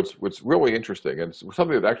cases, what's really interesting, and it's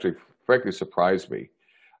something that actually frankly surprised me,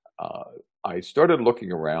 I started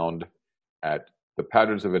looking around at the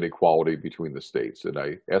patterns of inequality between the states, and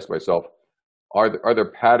I asked myself, are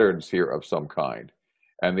there patterns here of some kind?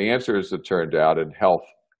 And the answer is, it turned out, in health,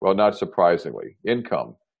 well, not surprisingly,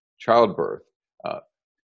 income, childbirth,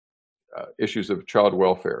 issues of child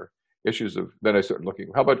welfare, then I started looking,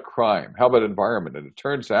 how about crime? How about environment? And it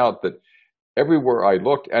turns out that everywhere I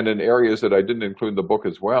looked, and in areas that I didn't include in the book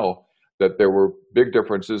as well, that there were big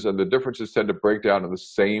differences, and the differences tend to break down in the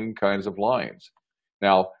same kinds of lines.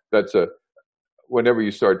 Now, whenever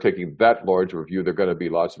you start taking that large review, there are going to be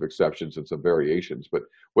lots of exceptions and some variations. But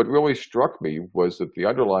what really struck me was that the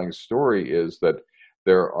underlying story is that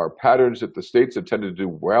there are patterns that the states that tend to do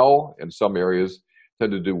well in some areas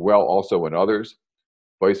tend to do well also in others.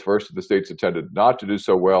 Vice versa, the states that tended not to do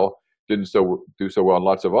so well didn't do so well in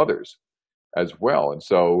lots of others as well. And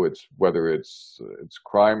so whether it's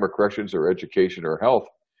crime or corrections or education or health,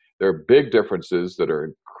 there are big differences that are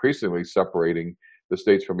increasingly separating the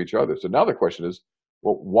states from each other. So now the question is,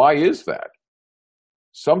 well, why is that?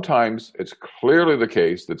 Sometimes it's clearly the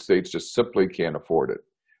case that states just simply can't afford it.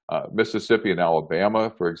 Mississippi and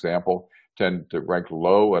Alabama, for example, tend to rank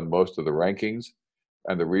low on most of the rankings.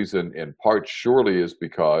 And the reason, in part, surely is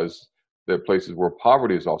because they're places where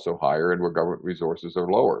poverty is also higher and where government resources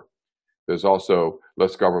are lower. There's also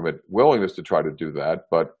less government willingness to try to do that.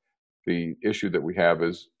 But the issue that we have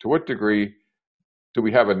is, to what degree do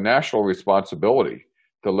we have a national responsibility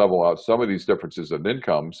to level out some of these differences in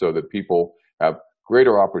income so that people have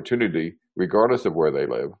greater opportunity regardless of where they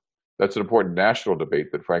live? That's an important national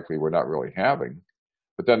debate that, frankly, we're not really having.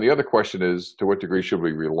 But then the other question is, to what degree should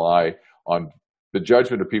we rely on the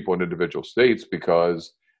judgment of people in individual states?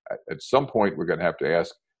 Because at some point we're going to have to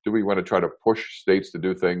ask, do we want to try to push states to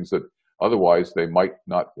do things that otherwise they might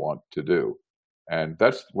not want to do? And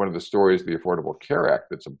that's one of the stories of the Affordable Care Act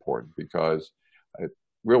that's important, because it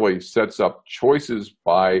really sets up choices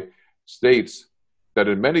by states that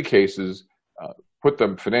in many cases put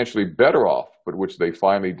them financially better off, but which they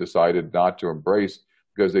finally decided not to embrace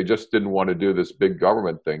because they just didn't want to do this big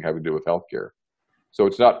government thing having to do with healthcare. So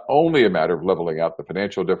it's not only a matter of leveling out the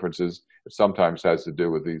financial differences, it sometimes has to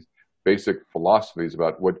do with these basic philosophies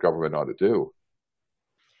about what government ought to do.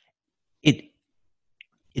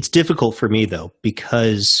 It's difficult for me, though,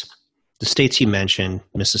 because the states you mentioned,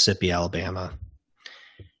 Mississippi, Alabama,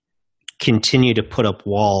 continue to put up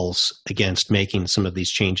walls against making some of these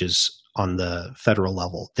changes on the federal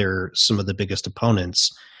level. They're some of the biggest opponents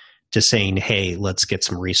to saying, hey, let's get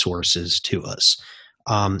some resources to us.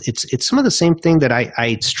 It's some of the same thing that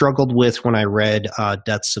I struggled with when I read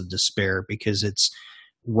Deaths of Despair, because it's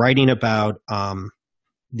writing about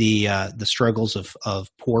the struggles of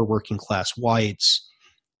poor working class whites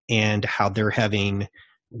and how they're having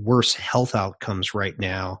worse health outcomes right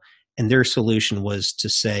now. And their solution was to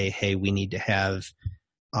say, hey, we need to have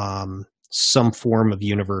some form of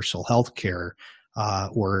universal health care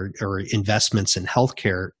or investments in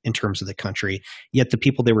healthcare in terms of the country. Yet the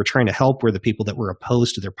people they were trying to help were the people that were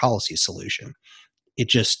opposed to their policy solution.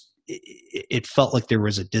 It felt like there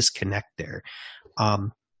was a disconnect there.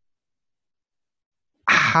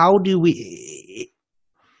 How do we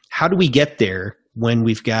get there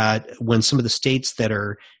when some of the states that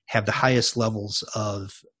have the highest levels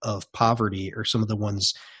of poverty are some of the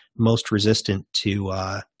ones most resistant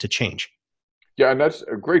to change? Yeah, and that's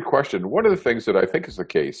a great question. One of the things that I think is the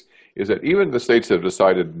case is that even the states that have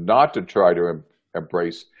decided not to try to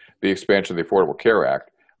embrace the expansion of the Affordable Care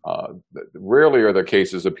Act, rarely are there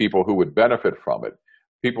cases of people who would benefit from it,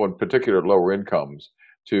 people in particular lower incomes,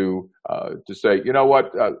 to say, you know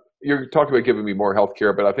what, you're talking about giving me more health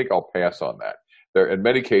care, but I think I'll pass on that. In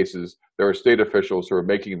many cases, there are state officials who are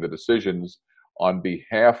making the decisions on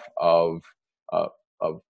behalf of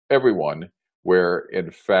everyone, where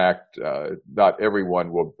in fact not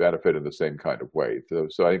everyone will benefit in the same kind of way.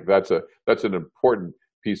 So I think that's an important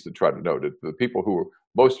piece to try to note. The people who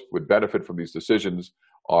most would benefit from these decisions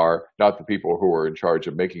are not the people who are in charge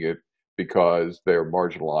of making it, because they're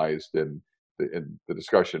marginalized in the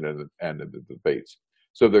discussion and in the debates.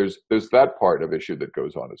 So there's that part of issue that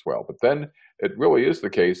goes on as well. But then it really is the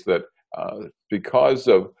case that because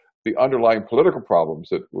of the underlying political problems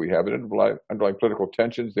that we have, and underlying political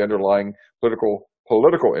tensions, the underlying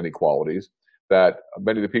political inequalities, that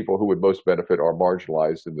many of the people who would most benefit are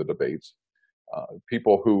marginalized in the debates.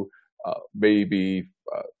 People who may be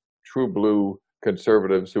true blue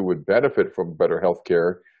conservatives who would benefit from better health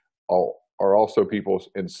care are also people,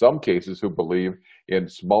 in some cases, who believe in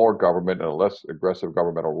smaller government and a less aggressive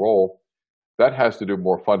governmental role. That has to do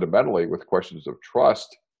more fundamentally with questions of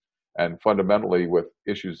trust, and fundamentally with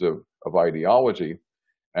issues of ideology.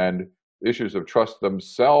 And issues of trust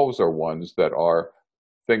themselves are ones that are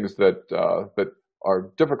things that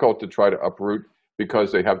are difficult to try to uproot,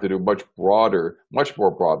 because they have to do much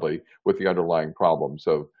more broadly with the underlying problems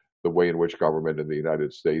of the way in which government in the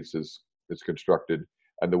United States is constructed,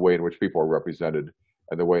 and the way in which people are represented,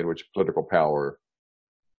 and the way in which political power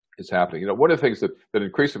is happening. One of the things that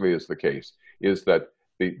increasingly is the case is that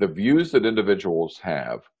the views that individuals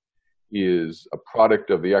have is a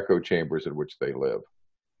product of the echo chambers in which they live.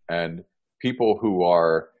 And people who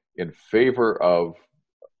are in favor of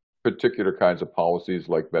particular kinds of policies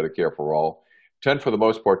like Medicare for all tend, for the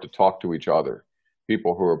most part, to talk to each other.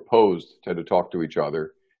 People who are opposed tend to talk to each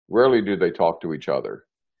other. Rarely do they talk to each other,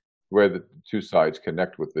 where the two sides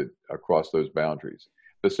connect with it across those boundaries.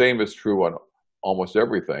 The same is true on almost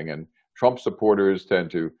everything. And Trump supporters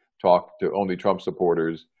tend to talk to only Trump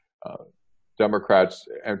supporters. Democrats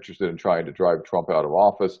interested in trying to drive Trump out of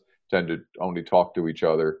office tend to only talk to each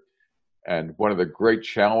other. And one of the great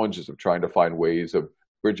challenges of trying to find ways of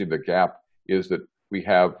bridging the gap is that we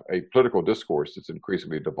have a political discourse that's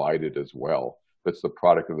increasingly divided as well. That's the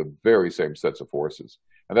product of the very same sets of forces.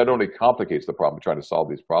 And that only complicates the problem of trying to solve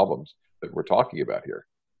these problems that we're talking about here.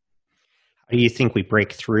 How do you think we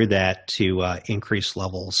break through that to increase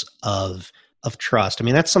levels of trust? I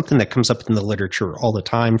mean, that's something that comes up in the literature all the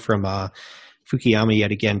time from Fukuyama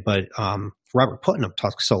yet again, but Robert Putnam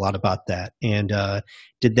talks a lot about that, and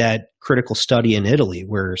did that critical study in Italy,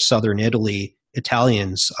 where southern Italy,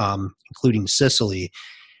 Italians, including Sicily,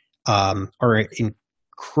 are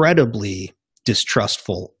incredibly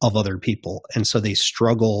distrustful of other people. And so they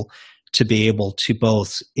struggle to be able to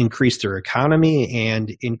both increase their economy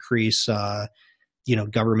and increase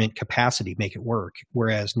government capacity, make it work.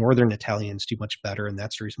 Whereas northern Italians do much better, and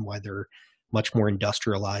that's the reason why they're much more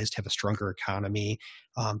industrialized, have a stronger economy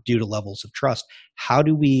due to levels of trust. How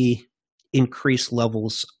do we increase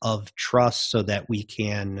levels of trust so that we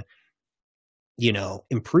can,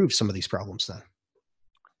 improve some of these problems then?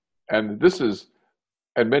 And this is,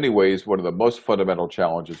 in many ways, one of the most fundamental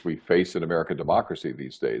challenges we face in American democracy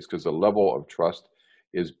these days, because the level of trust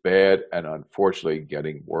is bad and unfortunately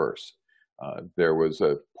getting worse. There was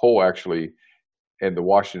a poll actually in the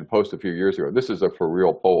Washington Post a few years ago. This is a for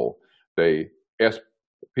real poll. They asked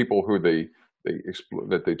people who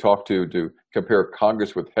that they talked to compare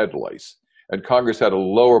Congress with head lice, and Congress had a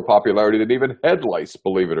lower popularity than even head lice,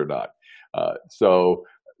 believe it or not. So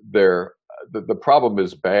the problem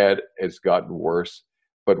is bad. It's gotten worse.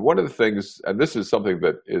 But one of the things, and this is something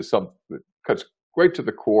that cuts right to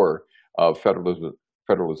the core of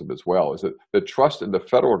federalism as well, is that the trust in the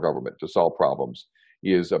federal government to solve problems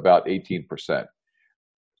is about 18%.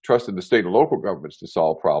 Trust in the state and local governments to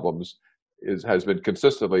solve problems has been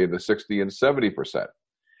consistently in the 60 and 70%.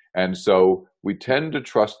 And so we tend to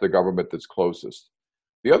trust the government that's closest.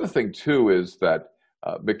 The other thing, too, is that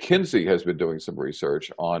McKinsey has been doing some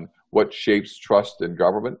research on what shapes trust in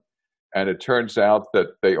government. And it turns out that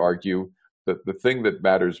they argue that the thing that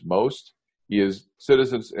matters most is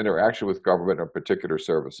citizens' interaction with government or particular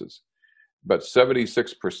services. About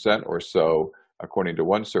 76% or so, according to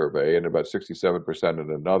one survey, and about 67%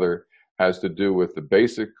 in another, has to do with the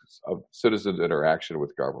basics of citizens' interaction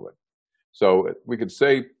with government. So we can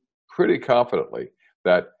say pretty confidently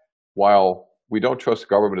that while we don't trust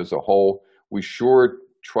government as a whole, we sure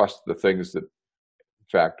trust the things that, in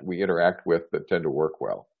fact, we interact with that tend to work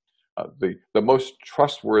well. The most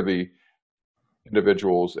trustworthy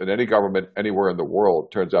individuals in any government anywhere in the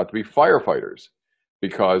world turns out to be firefighters,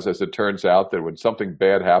 because as it turns out that when something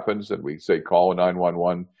bad happens and we say call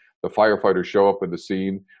 911, the firefighters show up in the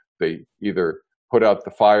scene. They either put out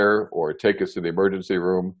the fire or take us to the emergency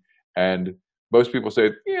room. And most people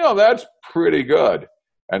say, that's pretty good.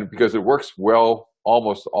 And because it works well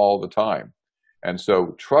almost all the time. And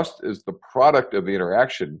so trust is the product of the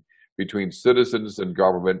interaction between citizens and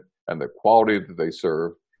government and the quality that they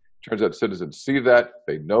serve. Turns out citizens see that,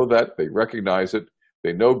 they recognize it,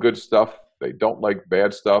 they know good stuff, they don't like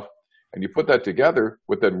bad stuff. And you put that together,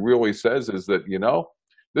 what that really says is that,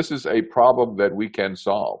 this is a problem that we can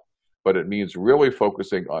solve, but it means really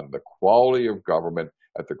focusing on the quality of government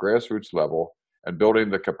at the grassroots level and building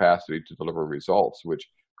the capacity to deliver results, which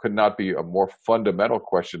could not be a more fundamental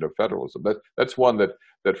question of federalism. That's one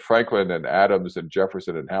that Franklin and Adams and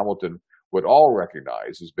Jefferson and Hamilton would all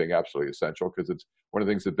recognize as being absolutely essential, because it's one of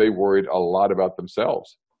the things that they worried a lot about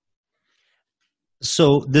themselves.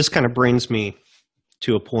 So this kind of brings me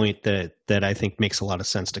to a point that I think makes a lot of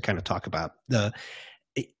sense to kind of talk about.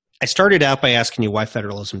 I started out by asking you why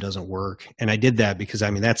federalism doesn't work, and I did that because,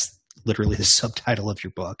 that's literally the subtitle of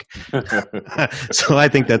your book. So I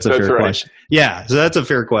think that's a fair question. Yeah, so that's a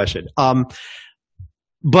fair question.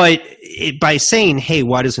 But by saying, hey,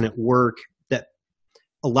 why doesn't it work, that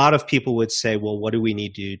a lot of people would say, well, what do we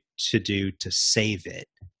need to do to save it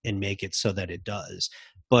and make it so that it does?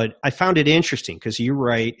 But I found it interesting because you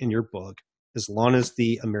write in your book, as long as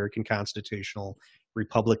the American constitutional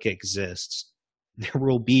republic exists, there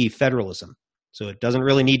will be federalism. So it doesn't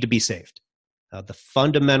really need to be saved. The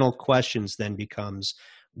fundamental questions then becomes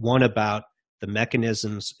one about the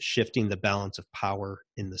mechanisms shifting the balance of power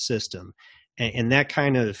in the system. And that's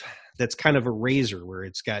kind of a razor where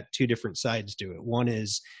it's got two different sides to it. One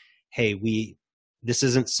is, hey, this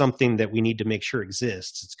isn't something that we need to make sure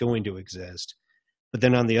exists. It's going to exist. But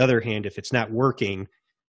then on the other hand, if it's not working,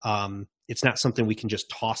 it's not something we can just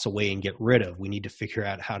toss away and get rid of. We need to figure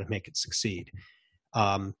out how to make it succeed.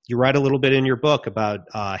 You write a little bit in your book about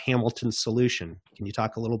Hamilton's solution. Can you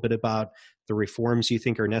talk a little bit about the reforms you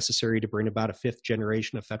think are necessary to bring about a fifth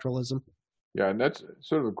generation of federalism? Yeah, and that's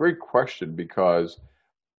sort of a great question, because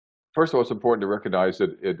first of all, it's important to recognize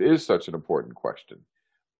that it is such an important question.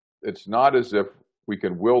 It's not as if we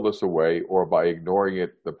can will this away, or by ignoring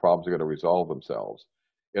it, the problems are going to resolve themselves.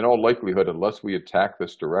 In all likelihood, unless we attack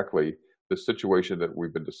this directly, the situation that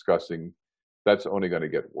we've been discussing, that's only going to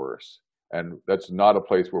get worse. And that's not a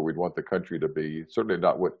place where we'd want the country to be, certainly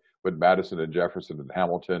not what Madison and Jefferson and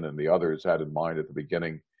Hamilton and the others had in mind at the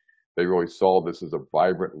beginning. They really saw this as a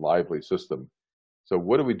vibrant, lively system. So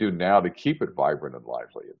what do we do now to keep it vibrant and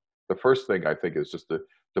lively? The first thing, I think, is just to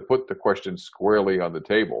put the question squarely on the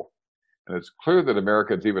table. And it's clear that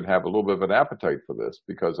Americans even have a little bit of an appetite for this,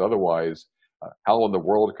 because otherwise, how in the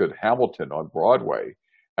world could Hamilton on Broadway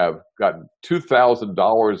have gotten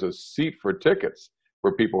 $2,000 a seat for tickets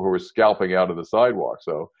for people who were scalping out of the sidewalk?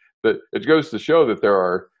 So it goes to show that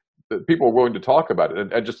that people are willing to talk about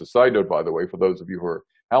it. And just a side note, by the way, for those of you who are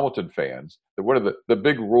Hamilton fans, that one of the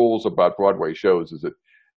big rules about Broadway shows is that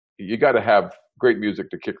you got to have great music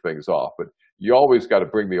to kick things off, but you always got to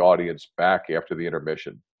bring the audience back after the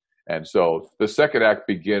intermission. And so the second act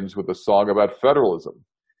begins with a song about federalism.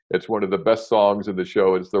 It's one of the best songs in the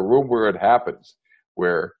show. It's The Room Where It Happens,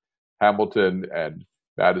 where Hamilton and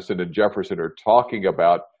Madison and Jefferson are talking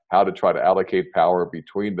about how to try to allocate power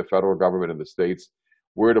between the federal government and the states,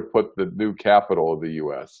 where to put the new capital of the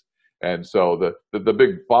U.S. And so the big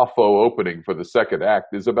boffo opening for the second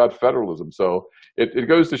act is about federalism. So it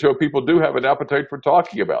goes to show people do have an appetite for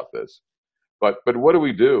talking about this. But what do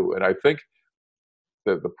we do? And I think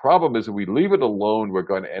that the problem is, if we leave it alone, we're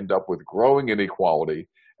going to end up with growing inequality.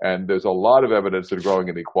 And there's a lot of evidence that growing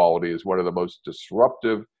inequality is one of the most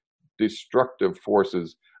destructive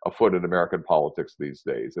forces afoot in American politics these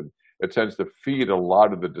days. And it tends to feed a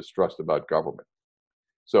lot of the distrust about government.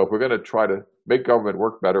 So if we're going to try to make government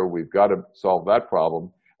work better, we've got to solve that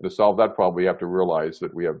problem. And to solve that problem, we have to realize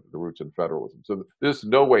that we have the roots in federalism. So there's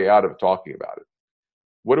no way out of talking about it.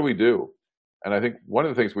 What do we do? And I think one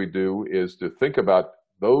of the things we do is to think about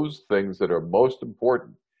those things that are most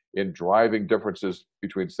important in driving differences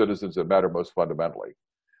between citizens that matter most fundamentally.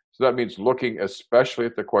 So that means looking especially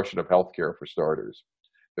at the question of healthcare, for starters.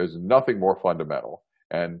 There's nothing more fundamental.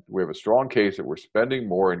 And we have a strong case that we're spending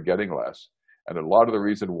more and getting less. And a lot of the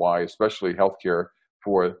reason why, especially healthcare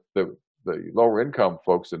for the lower income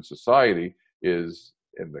folks in society, is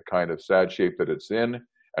in the kind of sad shape that it's in,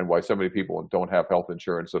 and why so many people don't have health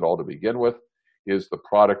insurance at all to begin with, is the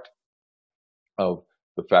product of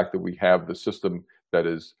the fact that we have the system that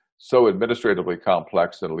is so administratively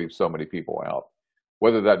complex and leaves so many people out.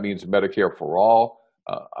 Whether that means Medicare for all,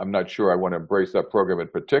 I'm not sure I want to embrace that program in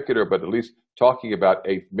particular, but at least talking about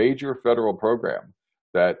a major federal program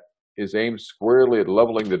that is aimed squarely at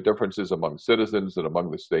leveling the differences among citizens and among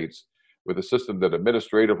the states, with a system that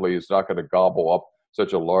administratively is not going to gobble up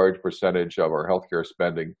such a large percentage of our healthcare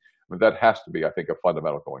spending. I mean, that has to be, I think, a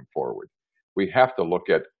fundamental going forward. We have to look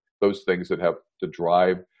at those things that have to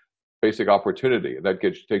drive basic opportunity, and that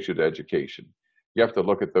takes you to education. You have to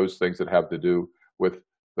look at those things that have to do with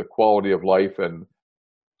the quality of life and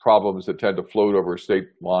problems that tend to float over state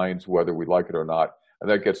lines, whether we like it or not. And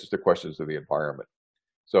that gets us to questions of the environment.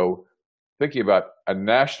 So thinking about a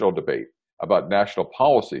national debate about national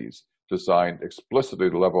policies designed explicitly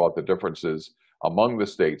to level out the differences among the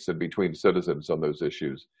states and between citizens on those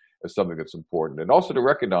issues is something that's important. And also to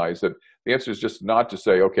recognize that the answer is just not to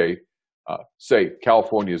say, okay, say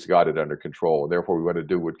California's got it under control, and therefore we want to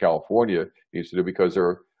do what California needs to do, because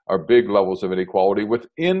there are big levels of inequality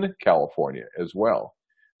within California as well.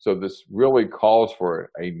 So this really calls for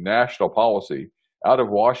a national policy out of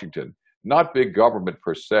Washington, not big government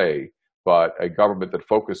per se, but a government that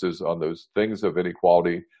focuses on those things of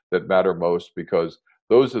inequality that matter most, because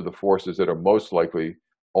those are the forces that are most likely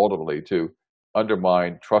ultimately to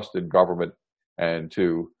undermine trust in government and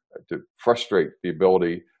to frustrate the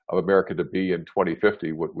ability of America to be in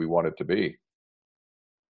 2050 what we want it to be.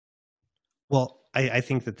 Well, I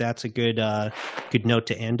think that that's a good note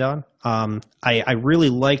to end on. I really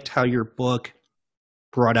liked how your book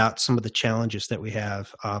brought out some of the challenges that we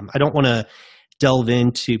have. I don't want to delve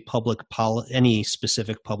into any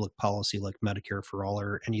specific public policy like Medicare for all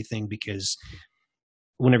or anything, because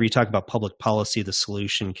whenever you talk about public policy, the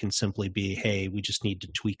solution can simply be, hey, we just need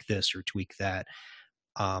to tweak this or tweak that.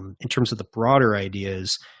 In terms of the broader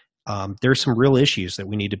ideas, there's some real issues that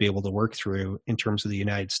we need to be able to work through in terms of the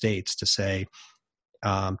United States to say,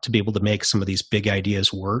 to be able to make some of these big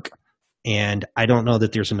ideas work. And I don't know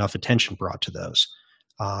that there's enough attention brought to those.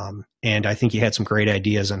 And I think you had some great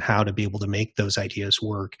ideas on how to be able to make those ideas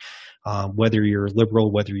work, whether you're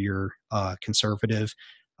liberal, whether you're conservative.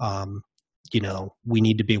 We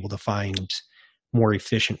need to be able to find more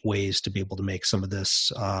efficient ways to be able to make some of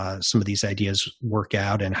these ideas work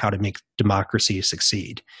out, and how to make democracy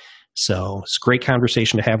succeed. So it's a great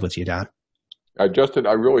conversation to have with you, Don. Justin,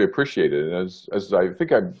 I really appreciate it. And as I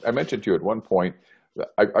think I mentioned to you at one point,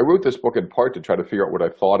 I wrote this book in part to try to figure out what I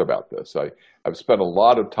thought about this. I've spent a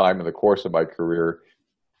lot of time in the course of my career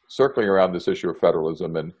circling around this issue of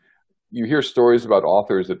federalism, and you hear stories about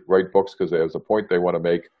authors that write books because there's a point they want to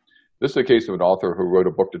make. This is a case of an author who wrote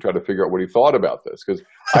a book to try to figure out what he thought about this, because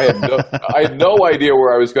I had no idea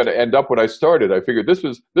where I was going to end up when I started. I figured this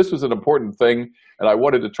was an important thing, and I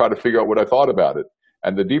wanted to try to figure out what I thought about it.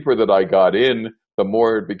 And the deeper that I got in, the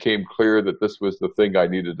more it became clear that this was the thing I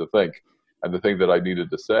needed to think and the thing that I needed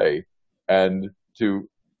to say, and to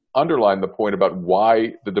underline the point about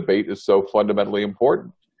why the debate is so fundamentally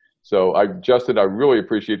important. So, Justin, I really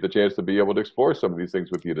appreciate the chance to be able to explore some of these things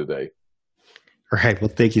with you today. All right. Well,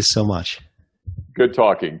 thank you so much. Good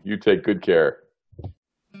talking. You take good care.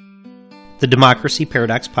 The Democracy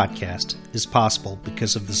Paradox podcast is possible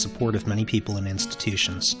because of the support of many people and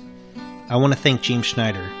institutions. I want to thank James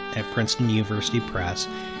Schneider at Princeton University Press,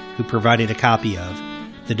 who provided a copy of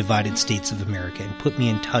The Divided States of America and put me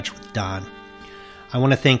in touch with Don. I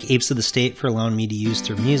want to thank Apes of the State for allowing me to use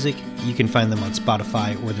their music. You can find them on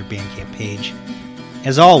Spotify or their Bandcamp page.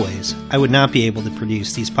 As always, I would not be able to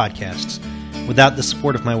produce these podcasts without the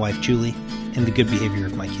support of my wife, Julie, and the good behavior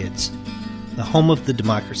of my kids. The home of the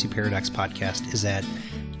Democracy Paradox podcast is at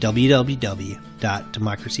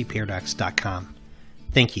www.democracyparadox.com.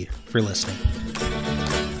 Thank you for listening.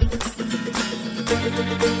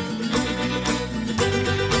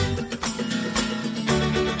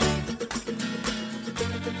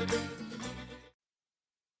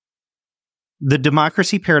 The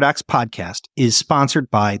Democracy Paradox podcast is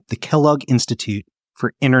sponsored by the Kellogg Institute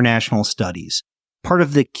for International Studies, part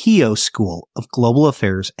of the Keough School of Global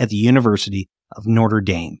Affairs at the University of Notre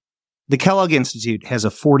Dame. The Kellogg Institute has a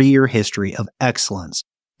 40-year history of excellence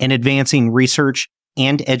in advancing research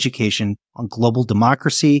and education on global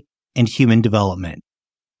democracy and human development.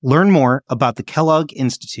 Learn more about the Kellogg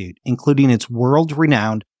Institute, including its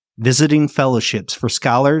world-renowned visiting fellowships for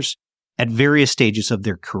scholars at various stages of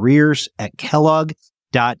their careers at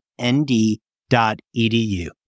kellogg.nd.edu.